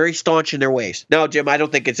 and they're very staunch in their ways. No, Jim, I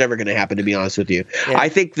don't think it's ever going to happen, to be honest with you. Yeah. I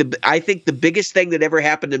think the biggest thing that ever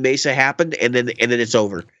happened to Mesa happened, and then it's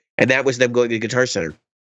over. And that was them going to the Guitar Center.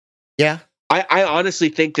 Yeah. I honestly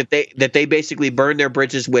think that they basically burned their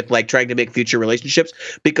bridges with trying to make future relationships,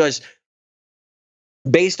 because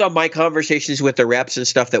based on my conversations with the reps and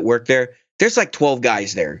stuff that work there, there's 12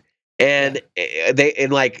 guys there. And they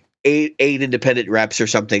eight independent reps or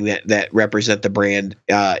something that represent the brand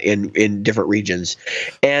in different regions.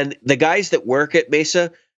 And the guys that work at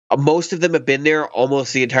Mesa, most of them have been there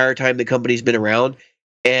almost the entire time the company's been around.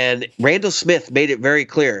 And Randall Smith made it very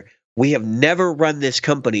clear, we have never run this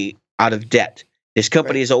company out of debt. This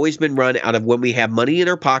company has always been run out of when we have money in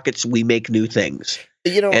our pockets, we make new things.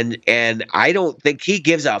 And I don't think he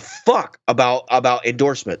gives a fuck about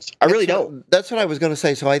endorsements. I really don't. That's what I was going to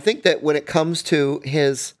say. So I think that when it comes to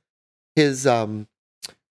his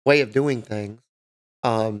way of doing things,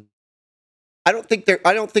 I don't think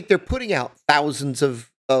they're putting out thousands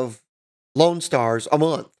of Lone Stars a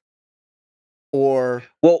month. Or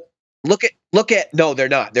look at no, they're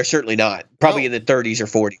not. They're certainly not. Probably in the 30s or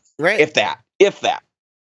 40s. Right. If that.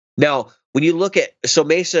 Now, when you look at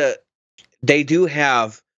Mesa, they do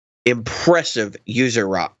have impressive user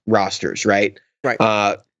rosters, right?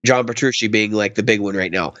 Right. John Petrucci being the big one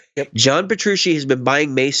right now. Yep. John Petrucci has been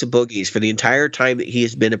buying Mesa Boogies for the entire time that he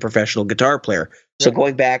has been a professional guitar player. So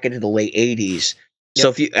going back into the late 80s. Yep. So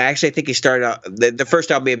if you I think he started out the first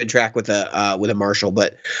album may have been tracked with a Marshall,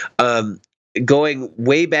 but going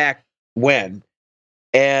way back when,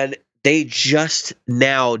 and they just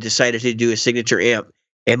now decided to do a signature amp.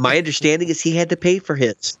 And my understanding is he had to pay for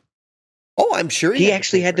his. Oh, I'm sure he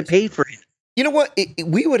actually had to pay for it. You know what?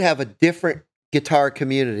 We would have a different guitar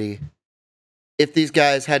community if these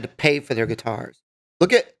guys had to pay for their guitars.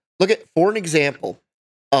 Look at for an example.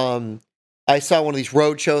 I saw one of these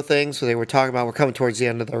roadshow things where they were talking about, we're coming towards the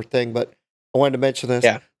end of their thing, but I wanted to mention this.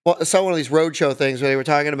 Yeah. Well, I saw one of these roadshow things where they were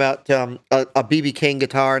talking about a B.B. King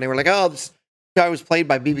guitar, and they were like, "Oh, this guitar was played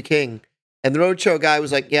by B.B. King," and the roadshow guy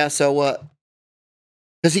was like, "Yeah, so what?"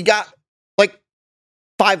 Because he got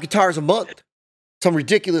 5 guitars a month, some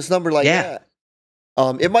ridiculous number like that.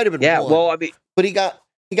 It might have been one. Well, I mean, but he got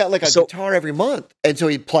a guitar every month, and so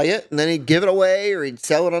he'd play it, and then he'd give it away, or he'd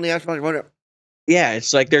sell it on the aftermarket. Yeah,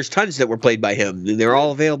 it's there's tons that were played by him. They're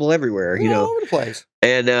all available everywhere, all over the place.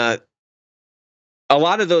 And a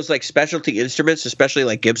lot of those specialty instruments,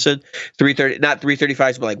 especially Gibson 330, not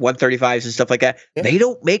 335s, but 135s and stuff like that. Yeah. They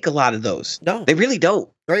don't make a lot of those. No, they really don't.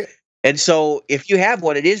 Right. And so if you have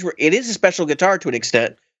one, it is a special guitar to an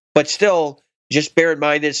extent, but still, just bear in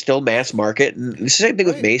mind it's still mass market. And the same thing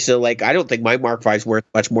with Mesa. I don't think my Mark V is worth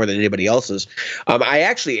much more than anybody else's. I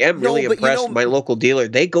actually am really impressed with my local dealer.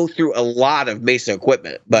 They go through a lot of Mesa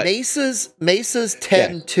equipment. But Mesas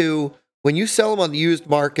tend to, when you sell them on the used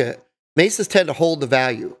market, Mesas tend to hold the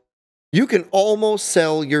value. You can almost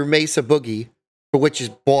sell your Mesa Boogie for which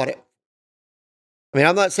you bought it. I mean,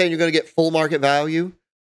 I'm not saying you're going to get full market value,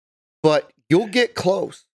 but you'll get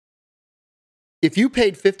close. If you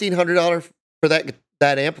paid $1,500 for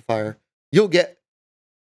that amplifier, you'll get,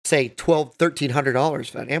 say, $1,200, $1,300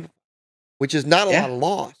 for that amplifier, which is not a lot of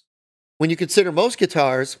loss. When you consider most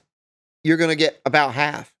guitars, you're going to get about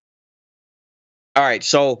half. All right,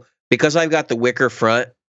 so because I've got the wicker front,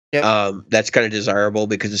 that's kind of desirable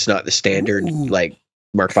because it's not the standard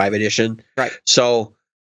Mark V edition. Right. So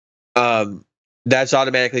that's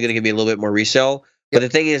automatically going to give me a little bit more resale. But the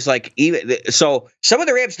thing is, so some of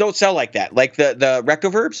the amps don't sell like that. Like the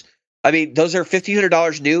Rectoverbs, I mean, those are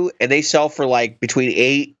 $1,500 new, and they sell for between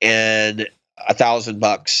 $800 and $1,000,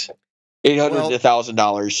 $800 to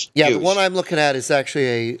 $1,000. Yeah, the one I'm looking at is actually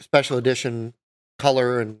a special edition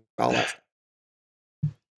color and all that stuff.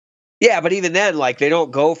 Yeah, but even then, they don't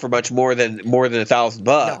go for much more than $1,000.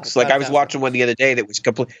 No, I was watching one the other day that was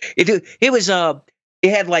complete. It was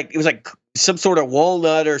some sort of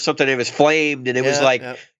walnut or something. It was flamed, and it was like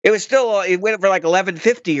it was still it went for like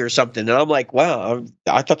 $11.50 or something. And I'm like, wow,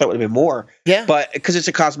 I thought that would have been more. Yeah, but because it's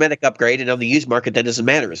a cosmetic upgrade, and on the used market, that doesn't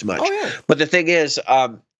matter as much. Oh, yeah. But the thing is,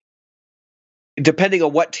 depending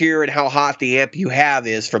on what tier and how hot the amp you have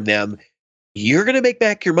is from them, you're going to make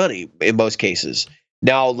back your money in most cases.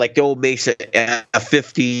 Now, like the old Mesa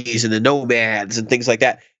F50s and the Nomads and things like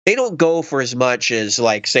that, they don't go for as much as,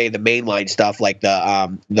 like, say, the mainline stuff, like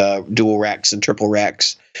the dual Rex and triple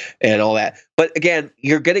Rex and all that. But again,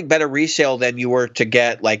 you're getting better resale than you were to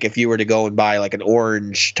get, like, if you were to go and buy like an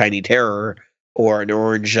orange Tiny Terror or an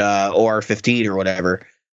orange OR15 or whatever.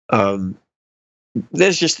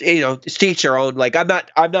 There's just, it's to each their own. Like, I'm not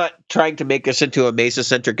trying to make this into a Mesa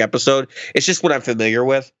centric episode. It's just what I'm familiar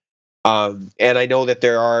with. And I know that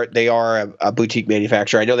they are a boutique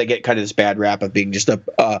manufacturer. I know they get kind of this bad rap of being just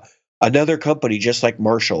another company just like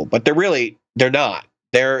Marshall, but they're not.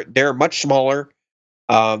 They're much smaller,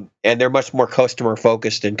 and they're much more customer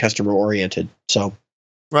focused and customer oriented. So,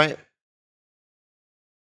 right.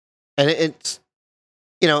 And it's,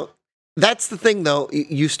 that's the thing though.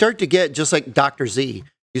 You start to get, just like Dr. Z,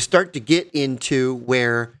 you start to get into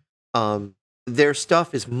where their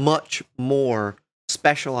stuff is much more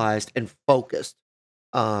specialized and focused.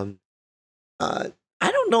 I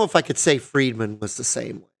don't know if I could say Friedman was the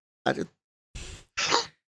same way.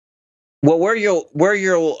 Well, where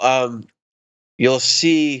you'll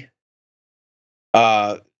see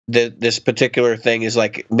this particular thing is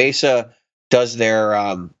like Mesa does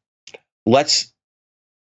their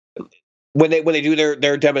when they do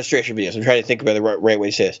their demonstration videos. I'm trying to think about the right way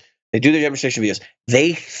to say this. They do their demonstration videos.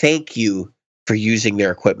 They thank you for using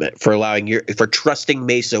their equipment, for trusting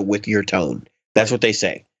Mesa with your tone. That's what they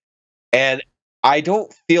say. And I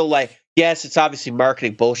don't feel like, yes, it's obviously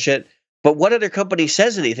marketing bullshit, but what other company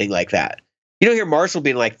says anything like that? You don't hear Marshall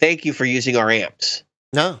being like, "Thank you for using our amps."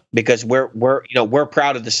 No, because we're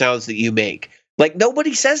proud of the sounds that you make. Like,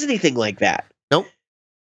 nobody says anything like that. Nope.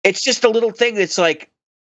 It's just a little thing that's like,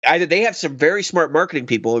 either they have some very smart marketing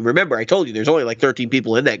people, and remember, I told you there's only like 13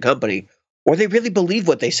 people in that company, or they really believe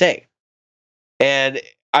what they say. And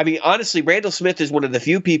I mean, honestly, Randall Smith is one of the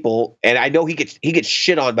few people, and I know he gets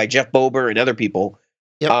shit on by Jeff Bober and other people.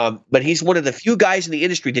 Yep. But he's one of the few guys in the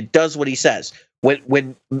industry that does what he says.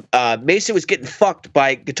 When Mesa was getting fucked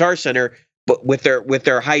by Guitar Center, but with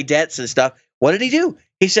their high debts and stuff, what did he do?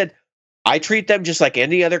 He said, "I treat them just like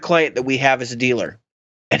any other client that we have as a dealer,"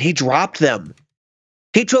 and he dropped them.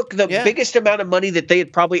 He took the biggest amount of money that they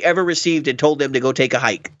had probably ever received and told them to go take a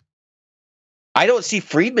hike. I don't see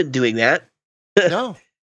Friedman doing that. No.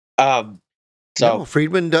 So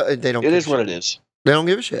Friedman, they don't. It is what it is. They don't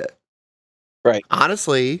give a shit. Right.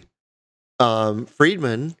 Honestly,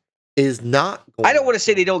 Friedman is not. I don't want to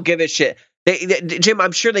say they don't give a shit. Jim,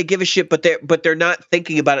 I'm sure they give a shit, but they're not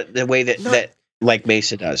thinking about it the way that like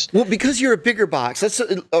Mesa does. Well, because you're a bigger box. That's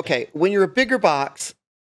okay. When you're a bigger box,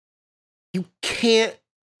 you can't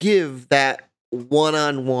give that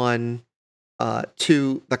one-on-one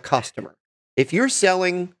to the customer. If you're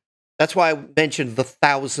selling, that's why I mentioned the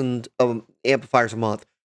 1,000 amplifiers a month.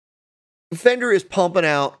 Fender is pumping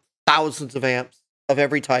out thousands of amps of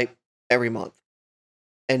every type every month.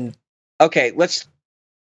 And okay, let's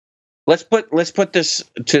put this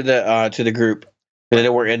to the group. And I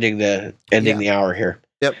know we're ending the hour here.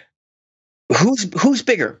 Yep. Who's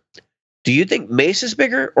bigger? Do you think Mesa's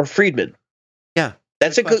bigger or Friedman? Yeah.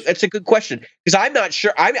 That's a good question, because I'm not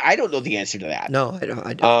sure. I don't know the answer to that. No, I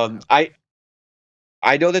don't.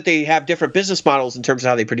 I know that they have different business models in terms of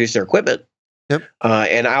how they produce their equipment. Yep.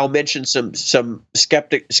 And I'll mention some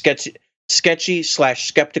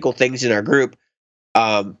sketchy/skeptical things in our group,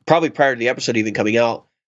 probably prior to the episode even coming out,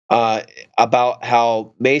 about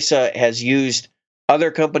how Mesa has used other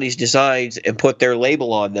companies' designs and put their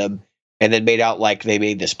label on them, and then made out like they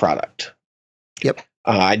made this product. Yep.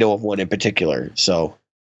 I know of one in particular. So.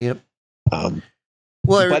 Yep. Well,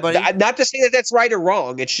 everybody. But not to say that that's right or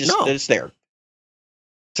wrong. It's just that it's there.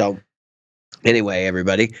 So, anyway,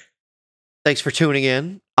 everybody. Thanks for tuning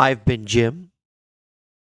in. I've been Jim.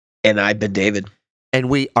 And I've been David. And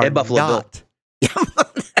we are and Buffalo not.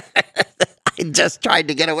 I just tried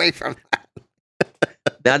to get away from that.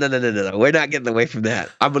 No. We're not getting away from that.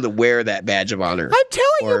 I'm going to wear that badge of honor. I'm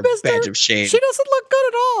telling you, mister. Badge of shame. She doesn't look good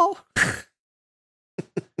at all.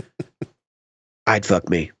 I'd fuck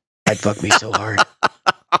me so hard.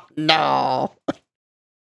 No.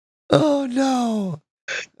 Oh, no.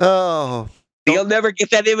 Oh. You'll never get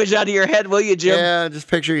that image out of your head, will you, Jim? Yeah, just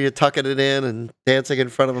picture you tucking it in and dancing in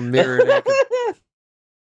front of a mirror.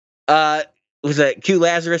 Was that Q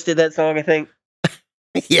Lazarus did that song, I think?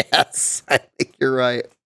 Yes, I think you're right.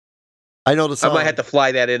 I know the I song. might have to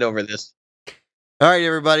fly that in over this. All right,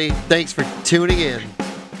 everybody. Thanks for tuning in.